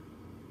thick.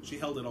 She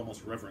held it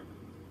almost reverently.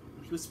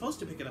 He was supposed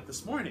to pick it up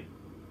this morning.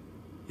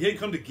 He ain't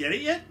come to get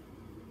it yet?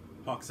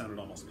 Hawk sounded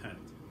almost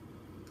panicked.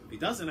 If he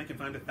doesn't, I can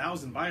find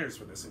 1,000 buyers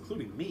for this,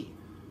 including me.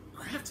 The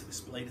craft to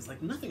this blade is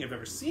like nothing I've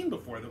ever seen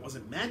before that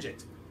wasn't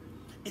magicked.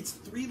 It's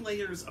 3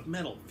 layers of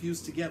metal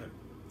fused together.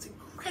 It's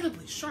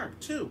incredibly sharp,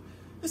 too.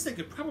 This thing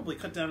could probably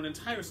cut down an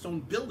entire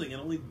stone building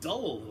and only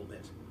dull a little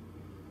bit.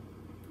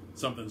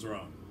 Something's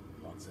wrong,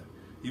 Hawk said.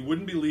 He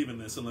wouldn't be leaving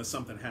this unless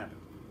something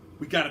happened.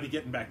 We gotta be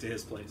getting back to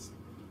his place.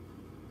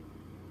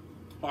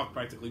 Hawk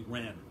practically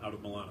ran out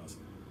of Milano's.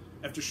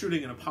 After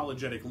shooting an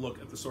apologetic look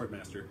at the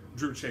swordmaster,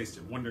 Dru chased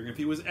him, wondering if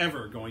he was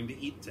ever going to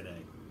eat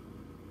today.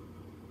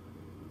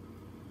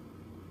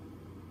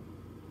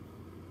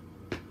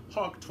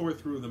 Hawk tore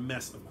through the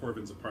mess of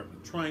Corvin's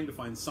apartment, trying to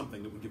find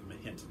something that would give him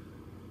a hint.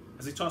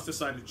 As he tossed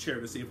aside a chair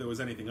to see if there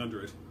was anything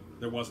under it,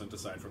 there wasn't,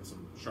 aside from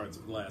some shards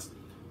of glass.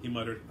 He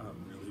muttered,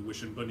 I'm really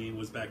wishing Benin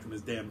was back from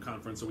his damn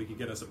conference so we could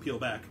get us a peel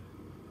back.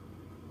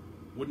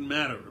 Wouldn't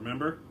matter,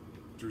 remember?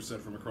 Dru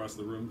said from across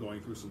the room,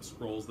 going through some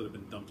scrolls that had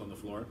been dumped on the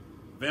floor.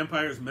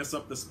 Vampires mess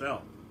up the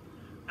spell.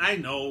 I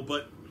know,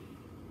 but...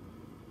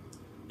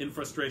 In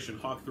frustration,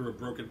 Hawk threw a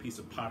broken piece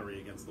of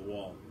pottery against the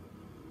wall.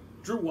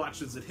 Dru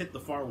watched as it hit the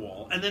far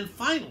wall, and then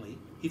finally,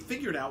 he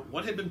figured out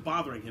what had been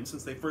bothering him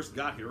since they first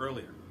got here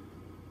earlier.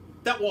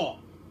 That wall.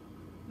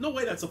 No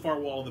way that's the far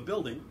wall of the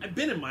building. I've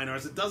been in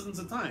Minars dozens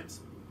of times.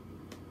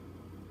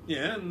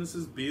 Yeah, and this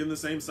is being the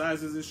same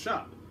size as his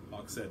shop,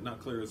 Hawk said,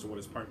 not clear as to what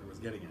his partner was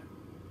getting at.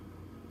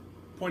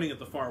 Pointing at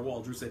the far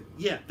wall, Dru said,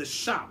 yeah, the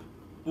shop.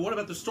 But what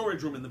about the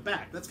storage room in the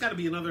back? That's got to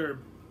be another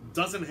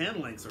dozen hand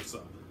lengths or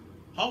so.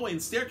 Hallway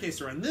and staircase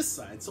are on this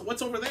side, so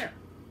what's over there?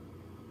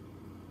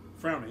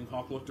 Frowning,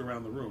 Hawk looked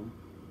around the room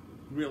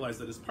and realized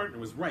that his partner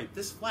was right.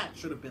 This flat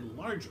should have been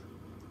larger.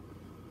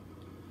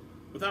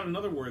 Without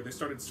another word, they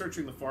started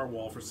searching the far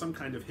wall for some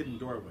kind of hidden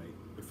doorway,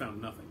 but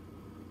found nothing.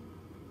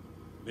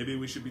 Maybe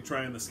we should be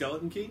trying the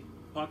skeleton key?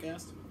 Hawk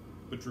asked.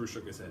 But Dru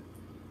shook his head.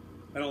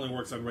 That only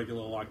works on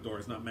regular locked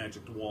doors, not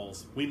magic to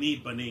walls. We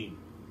need Benin.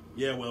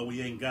 Yeah, well,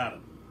 we ain't got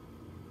him.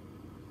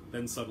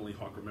 Then suddenly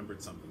Hawk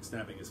remembered something,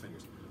 snapping his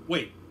fingers.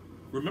 Wait,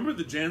 remember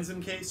the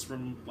Jansen case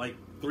from,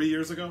 3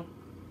 years ago?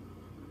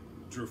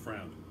 Dru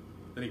frowned.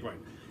 Then he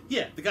groaned.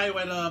 Yeah, the guy who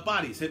had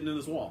bodies hidden in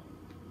his wall.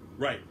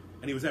 Right,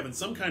 and he was having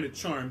some kind of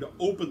charm to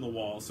open the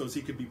wall so as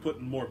he could be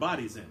putting more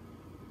bodies in.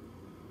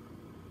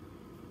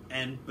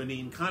 And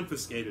Benin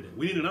confiscated it.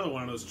 We need another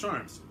one of those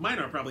charms.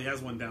 Minar probably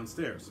has one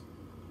downstairs.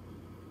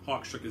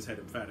 Hawk shook his head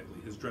emphatically,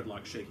 his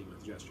dreadlocks shaking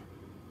with gesture.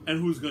 And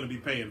who's going to be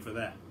paying for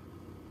that?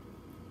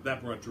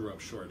 That brought Dru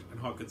up short, and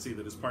Hawk could see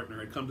that his partner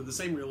had come to the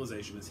same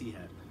realization as he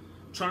had.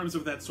 Charms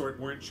of that sort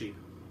weren't cheap,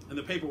 and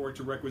the paperwork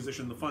to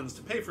requisition the funds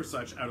to pay for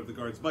such out of the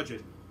guard's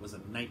budget was a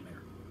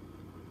nightmare.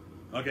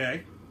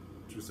 Okay,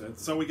 Dru said,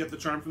 so we get the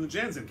charm from the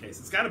Jansen case.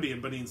 It's got to be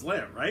in Benin's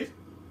lair, right?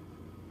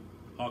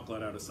 Hawk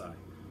let out a sigh.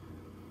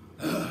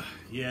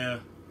 Yeah,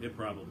 it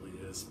probably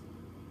is.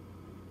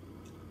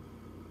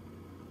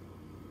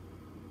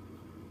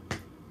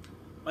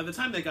 By the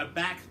time they got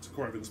back to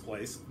Corvin's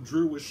place,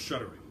 Dru was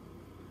shuddering.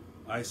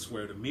 I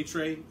swear to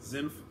Mitre,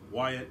 Zinf,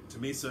 Wyatt,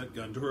 Tamisa,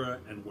 Gundura,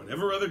 and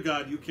whatever other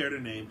god you care to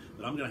name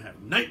that I'm going to have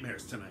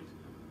nightmares tonight.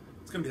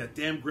 It's going to be that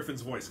damn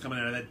Griffin's voice coming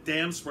out of that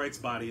damn sprite's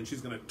body, and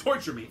she's going to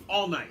torture me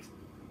all night.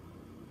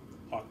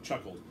 Hawk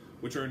chuckled,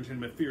 which earned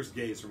him a fierce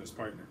gaze from his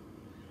partner.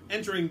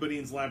 Entering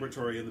Benin's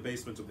laboratory in the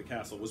basement of the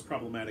castle was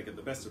problematic at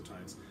the best of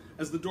times,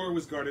 as the door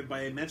was guarded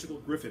by a magical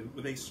griffin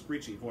with a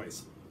screechy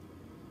voice.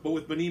 But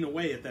with Benin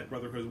away at that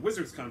Brotherhood of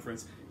Wizards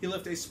conference, he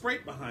left a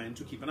sprite behind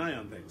to keep an eye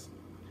on things.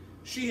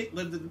 She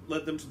led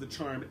them to the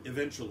charm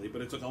eventually,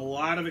 but it took a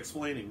lot of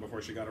explaining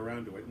before she got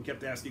around to it, and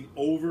kept asking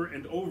over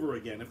and over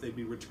again if they'd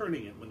be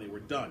returning it when they were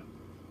done.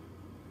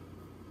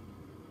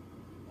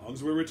 As long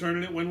as we're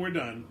returning it when we're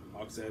done,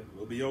 Hawk said,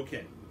 we'll be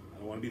okay. I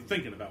don't want to be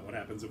thinking about what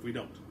happens if we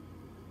don't.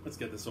 Let's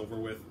get this over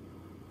with,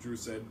 Dru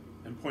said,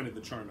 and pointed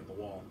the charm at the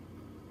wall.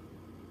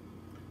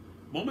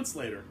 Moments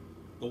later,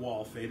 the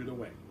wall faded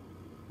away,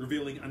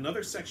 revealing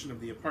another section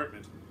of the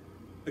apartment,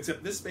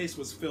 except this space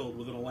was filled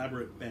with an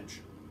elaborate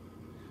bench.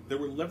 There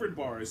were levered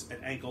bars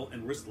at ankle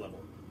and wrist level,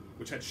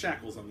 which had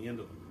shackles on the end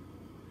of them.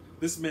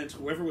 This meant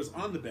whoever was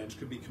on the bench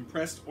could be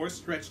compressed or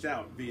stretched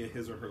out via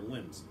his or her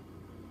limbs.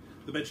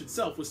 The bench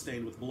itself was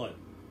stained with blood,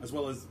 as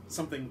well as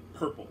something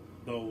purple,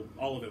 though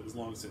all of it was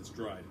long since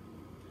dried.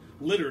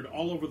 Littered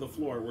all over the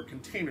floor were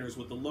containers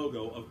with the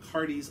logo of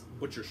Cardi's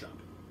Butcher Shop.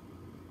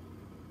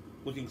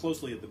 Looking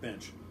closely at the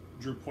bench,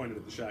 Dru pointed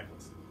at the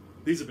shackles.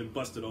 These had been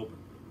busted open.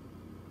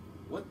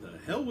 What the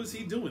hell was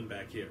he doing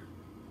back here?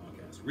 Hawk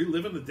asked.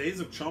 Reliving the days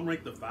of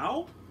Chalmrake the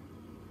Foul?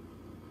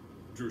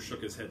 Dru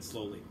shook his head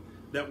slowly.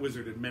 That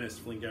wizard had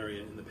menaced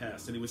Flingaria in the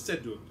past, and he was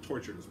said to have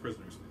tortured his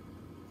prisoners.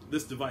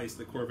 This device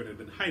that Corvin had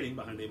been hiding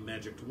behind a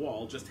magicked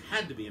wall just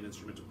had to be an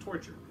instrument of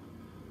torture.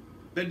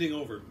 Bending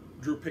over,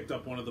 Dru picked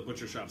up one of the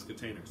butcher shop's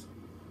containers.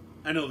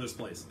 I know this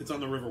place. It's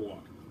on the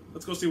Riverwalk.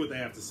 Let's go see what they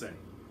have to say.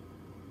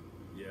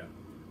 Yeah.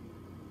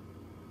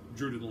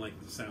 Dru didn't like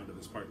the sound of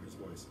his partner's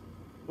voice.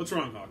 What's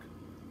wrong, Hawk?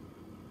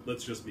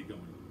 Let's just be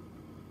going.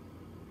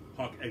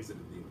 Hawk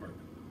exited the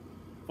apartment.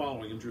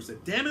 Following him, Dru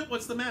said, Damn it,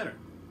 what's the matter?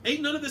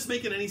 Ain't none of this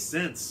making any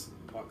sense,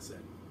 Hawk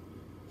said.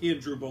 He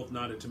and Dru both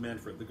nodded to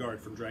Manfred, the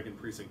guard from Dragon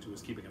Precinct, who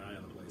was keeping an eye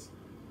on the place.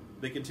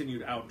 They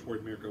continued out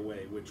toward Mirka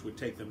Way, which would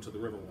take them to the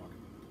Riverwalk,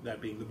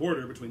 that being the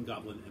border between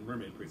Goblin and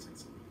Mermaid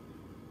precincts.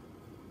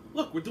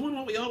 Look, we're doing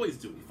what we always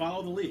do. We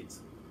follow the leads.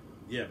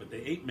 Yeah, but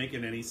they ain't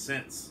making any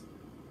sense.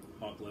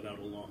 Hawk let out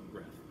a long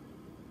breath.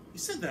 You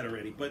said that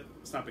already, but...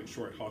 Stopping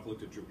short, Hawk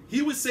looked at Dru.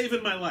 He was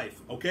saving my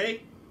life,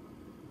 okay?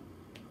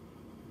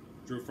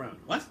 Dru frowned.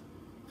 What?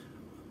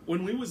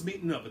 When we was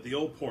meeting up at the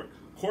old port,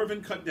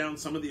 Corvin cut down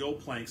some of the old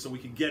planks so we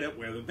could get at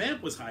where the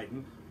vamp was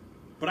hiding,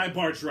 but I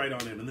barged right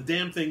on in, and the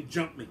damn thing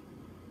jumped me.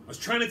 I was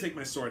trying to take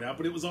my sword out,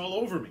 but it was all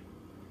over me.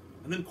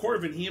 And then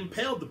Corvin, he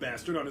impaled the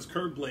bastard on his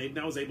curved blade, and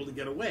I was able to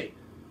get away.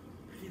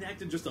 If he'd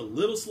acted just a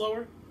little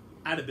slower,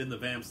 I'd have been the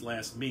vamp's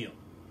last meal.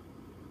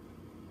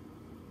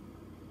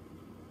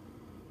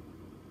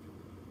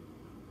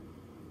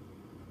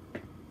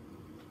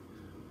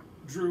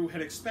 Dru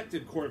had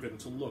expected Corvin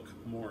to look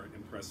more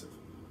impressive.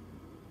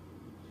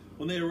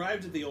 When they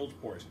arrived at the old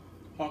port,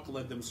 Hawk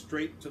led them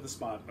straight to the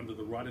spot under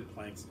the rotted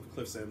planks of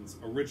Cliff's End's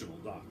original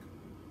dock.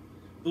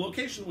 The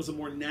location was a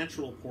more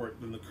natural port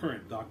than the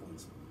current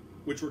docklands,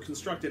 which were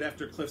constructed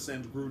after Cliff's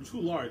End grew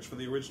too large for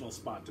the original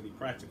spot to be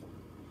practical.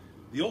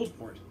 The old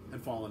port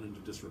had fallen into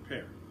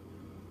disrepair.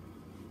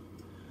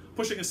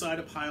 Pushing aside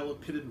a pile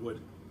of pitted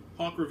wood,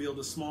 Hawk revealed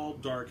a small,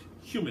 dark,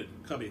 humid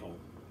cubbyhole.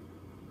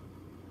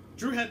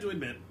 Dru had to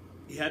admit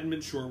he hadn't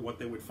been sure what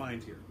they would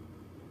find here.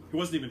 He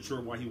wasn't even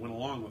sure why he went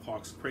along with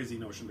Hawk's crazy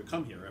notion to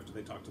come here after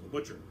they talked to the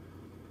butcher.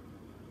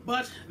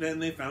 But then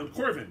they found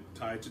Corvin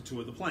tied to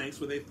two of the planks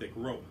with a thick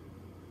rope.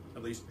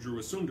 At least Dru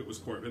assumed it was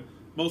Corvin,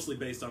 mostly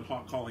based on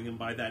Hawk calling him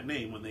by that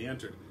name when they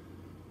entered.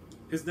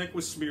 His neck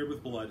was smeared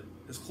with blood,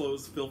 his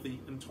clothes filthy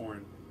and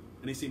torn,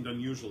 and he seemed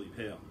unusually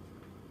pale.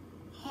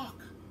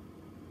 Hawk,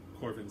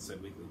 Corvin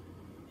said weakly.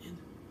 In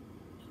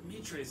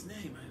Mitre's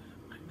name,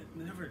 I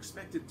never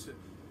expected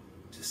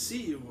to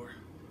see you or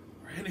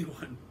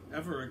anyone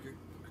ever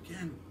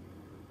again.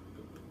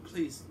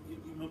 Please,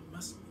 you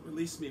must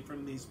release me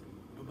from these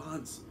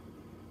bonds.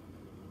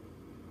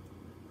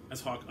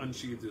 As Hawk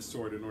unsheathed his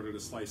sword in order to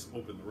slice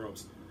open the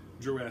ropes,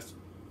 Dru asked,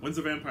 When's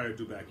the vampire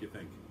due back, you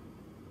think?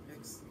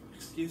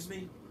 Excuse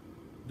me?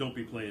 Don't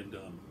be playing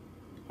dumb,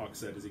 Hawk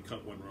said as he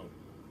cut one rope.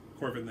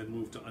 Corvin then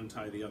moved to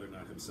untie the other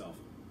knot himself.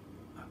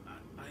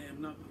 I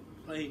am not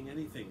playing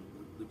anything,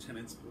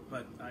 Lieutenant,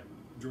 but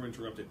Dru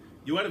interrupted.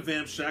 You had a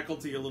vamp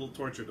shackled to your little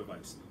torture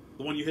device.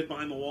 The one you hid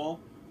behind the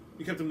wall?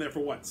 You kept him there for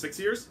what, 6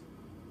 years?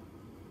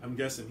 I'm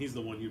guessing he's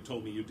the one you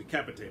told me you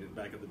decapitated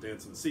back at the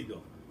Dancing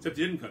Seagull. Except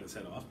you didn't cut his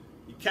head off.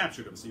 You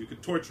captured him so you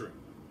could torture him.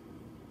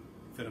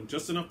 You fed him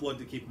just enough blood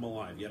to keep him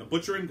alive. You had a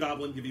butcher and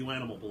goblin give you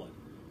animal blood.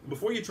 And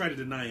before you tried to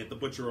deny it, the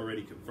butcher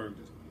already confirmed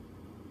it.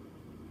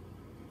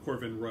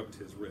 Corvin rubbed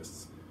his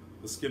wrists,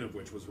 the skin of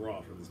which was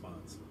raw from his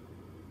bonds.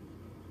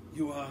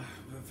 You are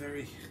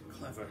very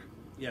clever.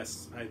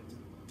 Yes, I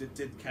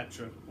did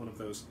capture one of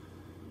those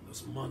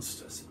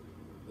monsters.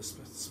 The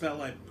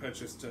spell I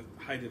purchased to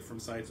hide it from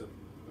sight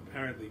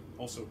apparently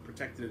also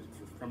protected it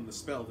from the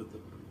spell that the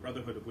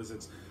Brotherhood of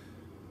Wizards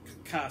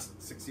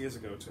cast 6 years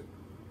ago to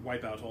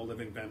wipe out all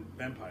living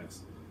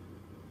vampires.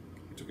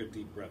 He took a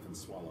deep breath and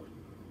swallowed.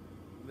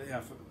 They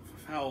are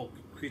foul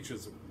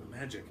creatures of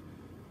magic.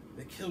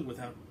 They kill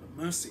without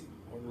mercy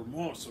or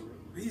remorse or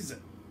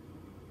reason.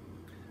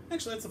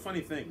 Actually, that's a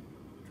funny thing,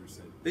 Dru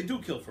said. They do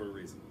kill for a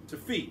reason. To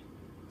feed.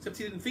 Except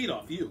he didn't feed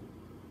off you.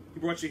 He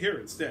brought you here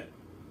instead.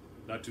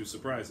 Not too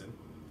surprising,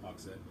 Hawk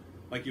said.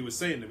 Like you was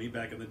saying to me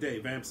back in the day,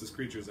 vamps is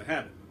creatures of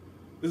habit.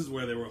 This is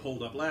where they were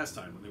holed up last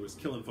time, when they was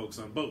killing folks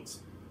on boats.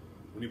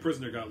 When your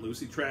prisoner got loose,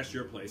 he trashed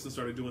your place and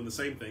started doing the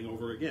same thing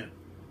over again.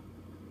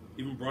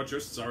 Even brought your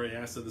sorry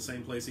ass to the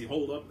same place he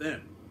holed up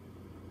then.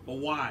 But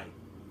why?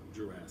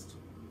 Dru asked.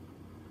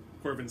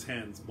 Corvin's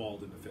hands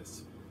balled into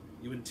fists.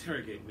 You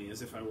interrogate me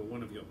as if I were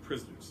one of your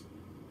prisoners.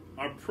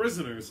 Our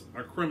prisoners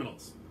are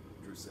criminals,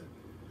 Dru said.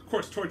 Of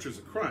course, torture's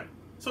a crime.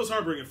 So's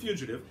harboring a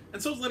fugitive,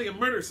 and so's letting a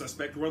murder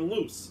suspect run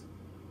loose.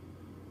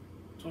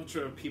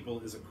 Torture of people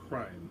is a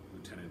crime,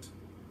 Lieutenant,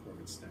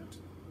 Corvin snapped.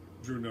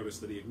 Dru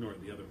noticed that he ignored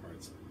the other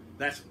parts.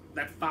 That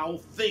foul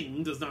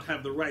thing does not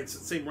have the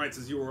same rights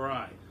as you or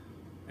I,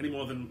 any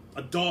more than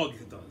a dog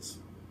does.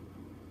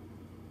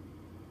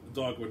 A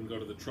dog wouldn't go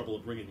to the trouble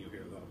of bringing you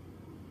here, though.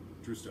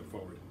 Dru stepped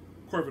forward.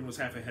 Corvin was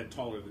half a head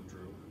taller than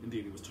Dru.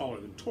 Indeed, he was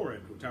taller than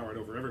Torrent, who towered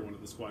over everyone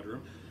in the squad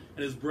room,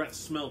 and his breath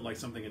smelled like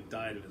something had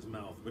died in his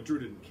mouth, but Dru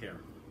didn't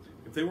care.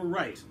 If they were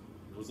right,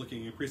 and it was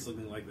looking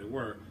increasingly like they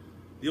were,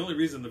 the only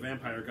reason the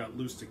vampire got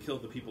loose to kill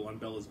the people on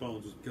Bella's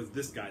Bones was because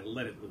this guy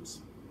let it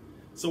loose.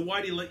 So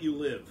why'd he let you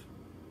live?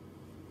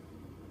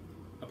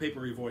 A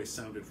papery voice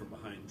sounded from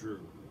behind Dru.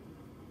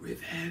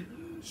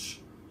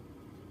 Revenge!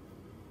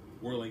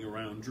 Whirling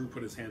around, Dru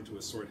put his hand to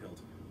his sword hilt.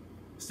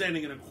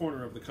 Standing in a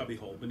corner of the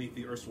cubbyhole beneath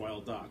the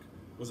erstwhile dock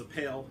was a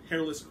pale,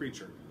 hairless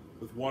creature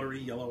with watery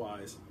yellow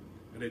eyes,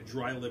 and a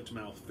dry-lipped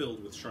mouth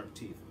filled with sharp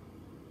teeth.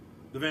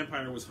 The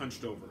vampire was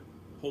hunched over,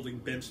 holding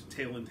bent,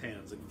 tail-end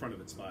hands in front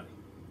of its body.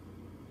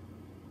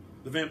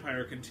 The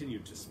vampire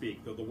continued to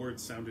speak, though the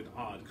words sounded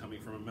odd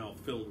coming from a mouth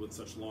filled with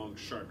such long,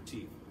 sharp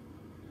teeth.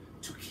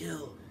 "To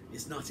kill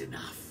is not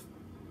enough.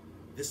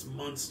 This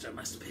monster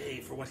must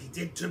pay for what he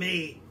did to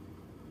me.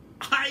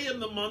 I am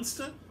the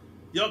monster?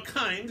 Your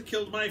kind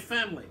killed my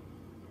family."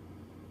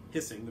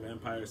 Hissing, the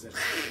vampire said,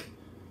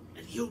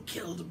 "And you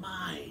killed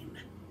mine."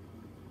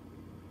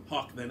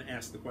 Hawk then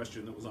asked the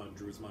question that was on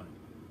Dru's mind.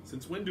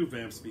 "Since when do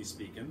vamps be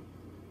speaking?"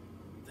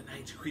 "The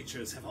night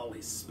creatures have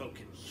always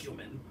spoken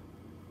human,"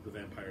 the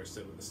vampire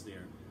said with a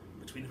sneer,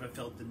 "but we never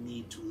felt the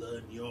need to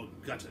learn your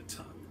gutter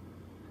tongue.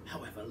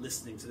 However,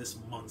 listening to this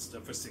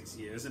monster for 6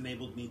 years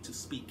enabled me to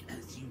speak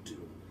as you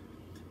do.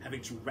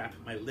 Having to wrap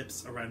my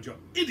lips around your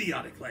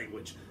idiotic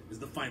language is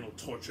the final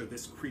torture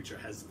this creature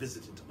has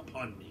visited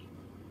upon me."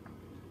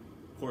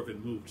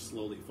 Corvin moved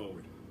slowly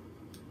forward.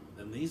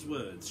 "Then these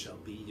words shall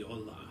be your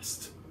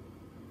last."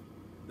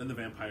 Then the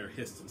vampire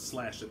hissed and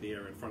slashed at the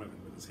air in front of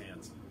him with his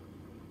hands.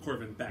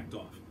 Corvin backed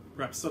off,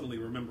 perhaps suddenly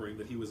remembering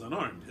that he was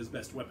unarmed, his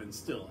best weapon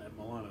still at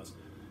Milano's.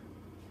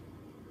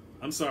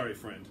 "I'm sorry,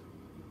 friend,"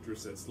 Dru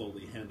said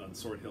slowly, hand on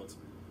sword hilt,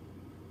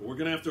 "but we're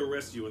going to have to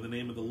arrest you in the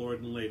name of the Lord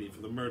and Lady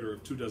for the murder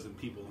of 24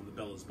 people on the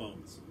Bella's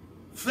Bones."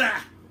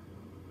 "Pfah!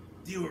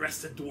 Do you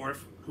arrest a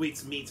dwarf who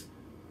eats meat?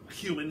 A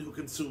human who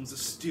consumes a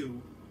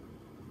stew?"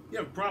 "You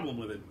have a problem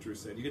with it," Dru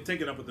said. "You can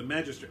take it up with the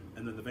magistrate."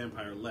 And then the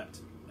vampire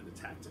leapt and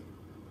attacked him.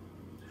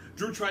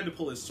 Dru tried to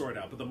pull his sword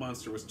out, but the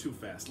monster was too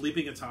fast,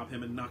 leaping atop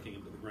him and knocking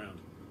him to the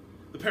ground,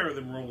 the pair of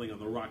them rolling on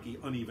the rocky,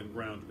 uneven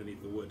ground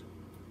beneath the wood.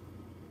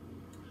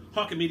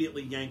 Hawk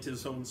immediately yanked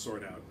his own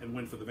sword out and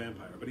went for the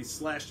vampire, but he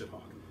slashed at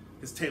Hawk,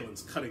 his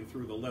talons cutting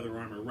through the leather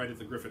armor right at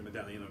the griffin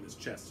medallion on his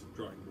chest,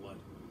 drawing blood.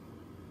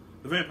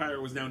 The vampire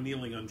was now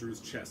kneeling on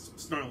Dru's chest,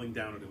 snarling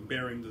down at him,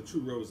 baring the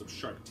 2 rows of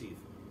sharp teeth.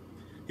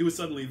 He was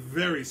suddenly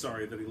very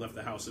sorry that he left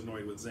the house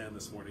annoyed with Zan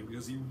this morning,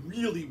 because he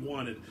really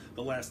wanted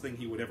the last thing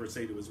he would ever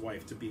say to his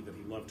wife to be that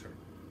he loved her.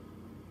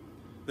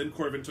 Then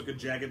Corvin took a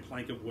jagged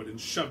plank of wood and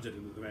shoved it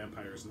into the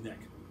vampire's neck.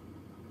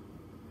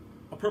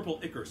 A purple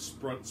ichor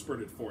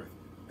spurted forth,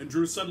 and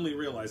Dru suddenly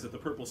realized that the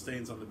purple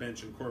stains on the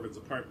bench in Corvin's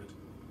apartment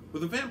were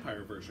the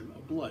vampire version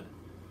of blood.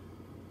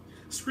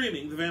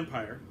 Screaming, the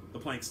vampire, the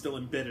plank still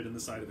embedded in the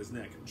side of his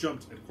neck,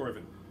 jumped at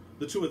Corvin,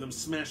 the 2 of them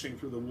smashing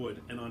through the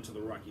wood and onto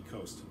the rocky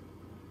coast.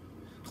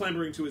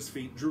 Clambering to his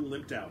feet, Dru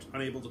limped out,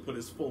 unable to put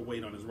his full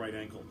weight on his right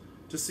ankle,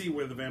 to see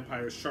where the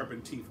vampire's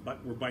sharpened teeth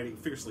were biting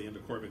fiercely into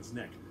Corvin's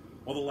neck,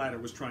 while the latter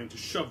was trying to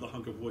shove the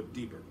hunk of wood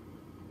deeper.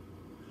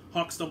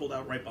 Hawk stumbled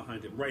out right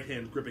behind him, right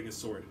hand gripping his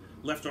sword,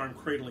 left arm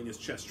cradling his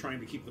chest, trying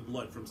to keep the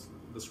blood from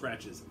the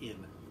scratches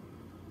in.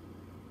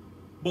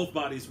 Both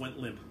bodies went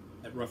limp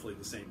at roughly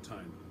the same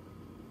time.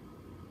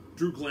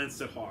 Dru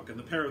glanced at Hawk, and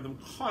the pair of them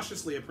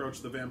cautiously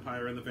approached the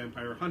vampire and the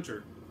vampire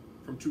hunter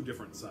from 2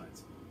 different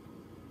sides.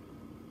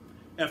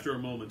 After a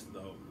moment,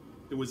 though,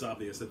 it was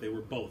obvious that they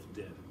were both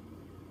dead,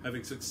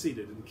 having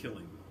succeeded in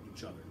killing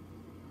each other.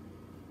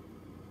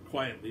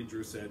 Quietly,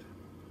 Dru said,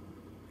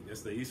 "I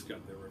guess they each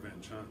got their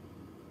revenge, huh?"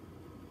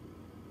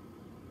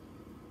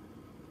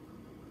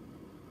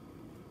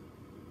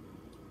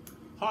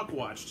 Hawk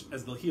watched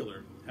as the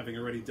healer, having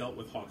already dealt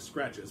with Hawk's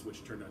scratches,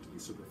 which turned out to be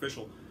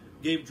superficial,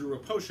 gave Dru a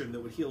potion that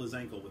would heal his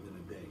ankle within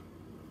a day.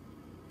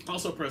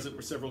 Also present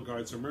were several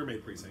guards from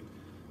Mermaid Precinct,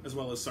 as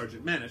well as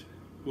Sergeant Manet,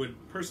 who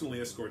had personally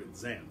escorted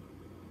Zan.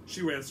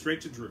 She ran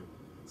straight to Dru,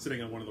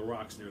 sitting on one of the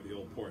rocks near the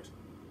old port.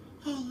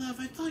 "Oh, love,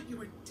 I thought you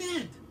were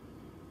dead."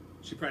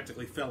 She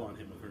practically fell on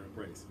him with her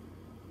embrace.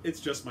 "It's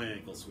just my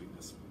ankle,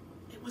 sweetness."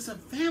 "It was a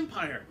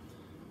vampire!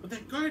 When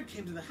that guard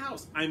came to the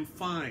house." "I'm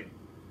fine.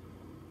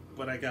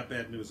 But I got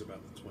bad news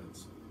about the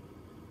twins."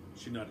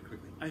 She nodded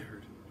quickly. "I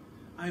heard.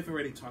 I've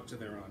already talked to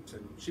their aunt,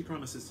 and she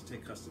promises to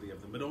take custody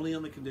of them, but only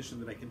on the condition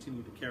that I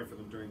continue to care for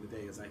them during the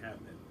day as I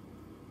have been."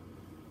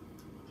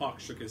 Hawk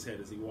shook his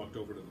head as he walked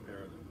over to the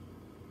pair of them.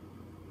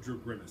 Dru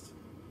grimaced.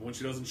 "When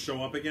she doesn't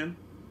show up again?"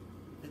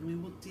 "Then we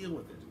will deal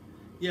with it."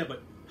 "Yeah,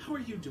 but how are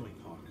you doing,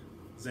 Hawk?"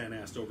 Zan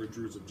asked over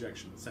Dru's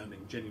objection,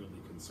 sounding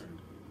genuinely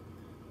concerned.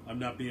 "I'm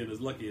not being as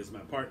lucky as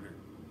my partner,"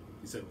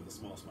 he said with a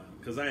small smile,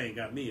 "because I ain't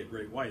got me a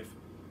great wife."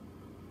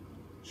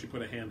 She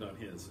put a hand on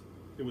his.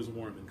 It was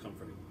warm and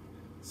comforting.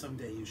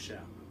 "Someday you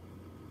shall."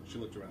 She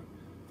looked around.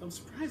 "I'm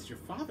surprised your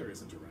father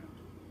isn't around."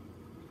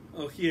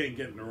 "Oh, he ain't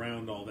getting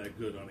around all that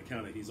good on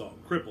account of he's all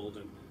crippled,"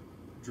 and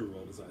Dru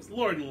rolled his eyes.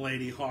 "Lord and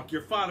Lady, Hawk,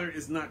 your father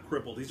is not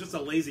crippled. He's just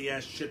a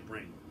lazy-ass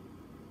shitbrain."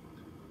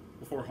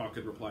 Before Hawk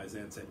could reply,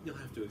 Zan said, "You'll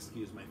have to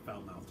excuse my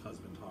foul-mouthed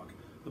husband, Hawk.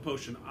 The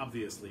potion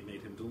obviously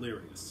made him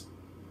delirious."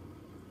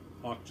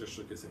 Hawk just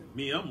shook his head.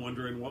 "Me, I'm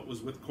wondering what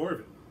was with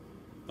Corvin.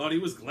 Thought he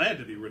was glad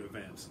to be rid of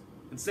vamps.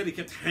 Instead, he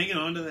kept hanging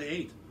on to the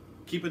hate,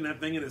 keeping that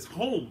thing in his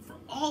home for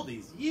all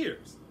these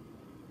years."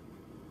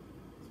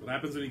 "That's what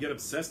happens when you get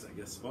obsessed,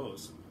 I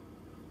suppose."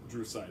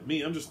 Dru sighed.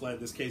 "Me, I'm just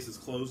glad this case is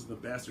closed and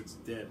the bastard's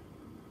dead."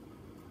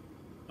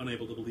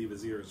 Unable to believe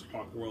his ears,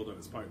 Hawk whirled on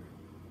his partner.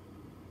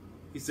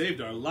 "He saved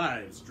our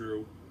lives,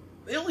 Dru."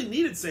 They only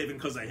needed saving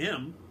because of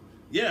him.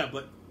 Yeah,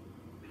 but...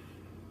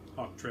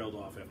 Hawk trailed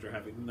off after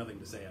having nothing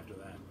to say after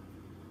that.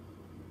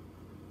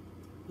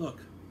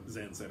 Look,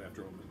 Zan said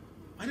after a moment,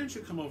 why don't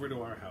you come over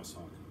to our house,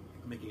 Hawk?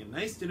 I'm making a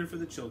nice dinner for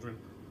the children,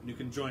 and you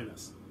can join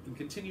us and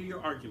continue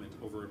your argument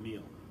over a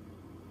meal.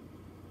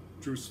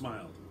 Dru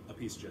smiled, a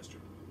peace gesture.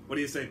 What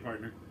do you say,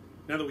 partner?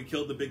 Now that we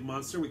killed the big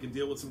monster, we can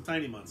deal with some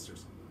tiny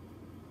monsters.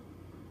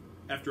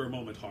 After a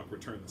moment, Hawk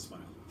returned the smile.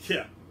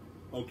 Yeah,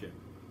 okay.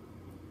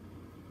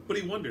 But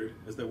he wondered,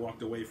 as they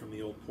walked away from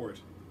the old port,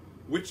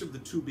 which of the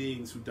two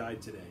beings who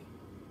died today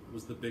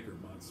was the bigger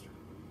monster.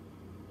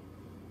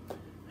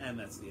 And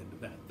that's the end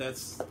of that.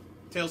 That's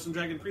Tales from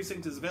Dragon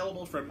Precinct is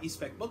available from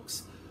eSpec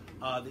Books.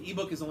 The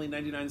ebook is only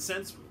 99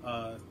 cents.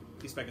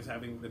 eSpec has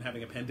been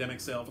having a pandemic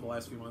sale for the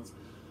last few months.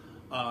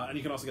 And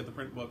you can also get the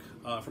print book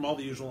from all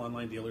the usual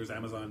online dealers,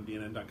 Amazon,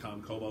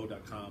 BNN.com,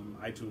 Kobo.com,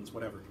 iTunes,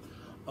 whatever.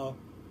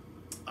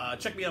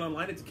 Check me out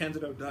online at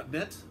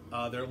DeCandido.net.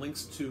 There are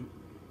links to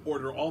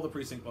order all the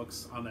Precinct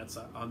books on that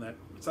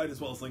site, as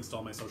well as links to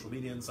all my social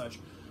media and such.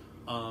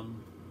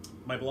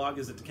 My blog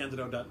is at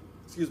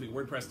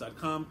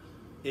DeCandido.wordpress.com.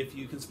 If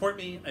you can support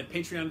me at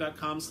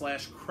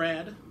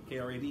patreon.com/KRAD,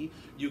 KRAD,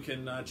 you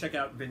can check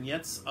out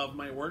vignettes of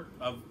my work,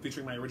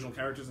 featuring my original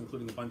characters,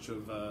 including a bunch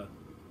of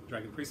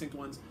Dragon Precinct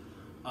ones.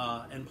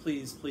 And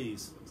please,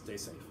 please, stay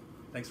safe.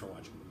 Thanks for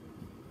watching.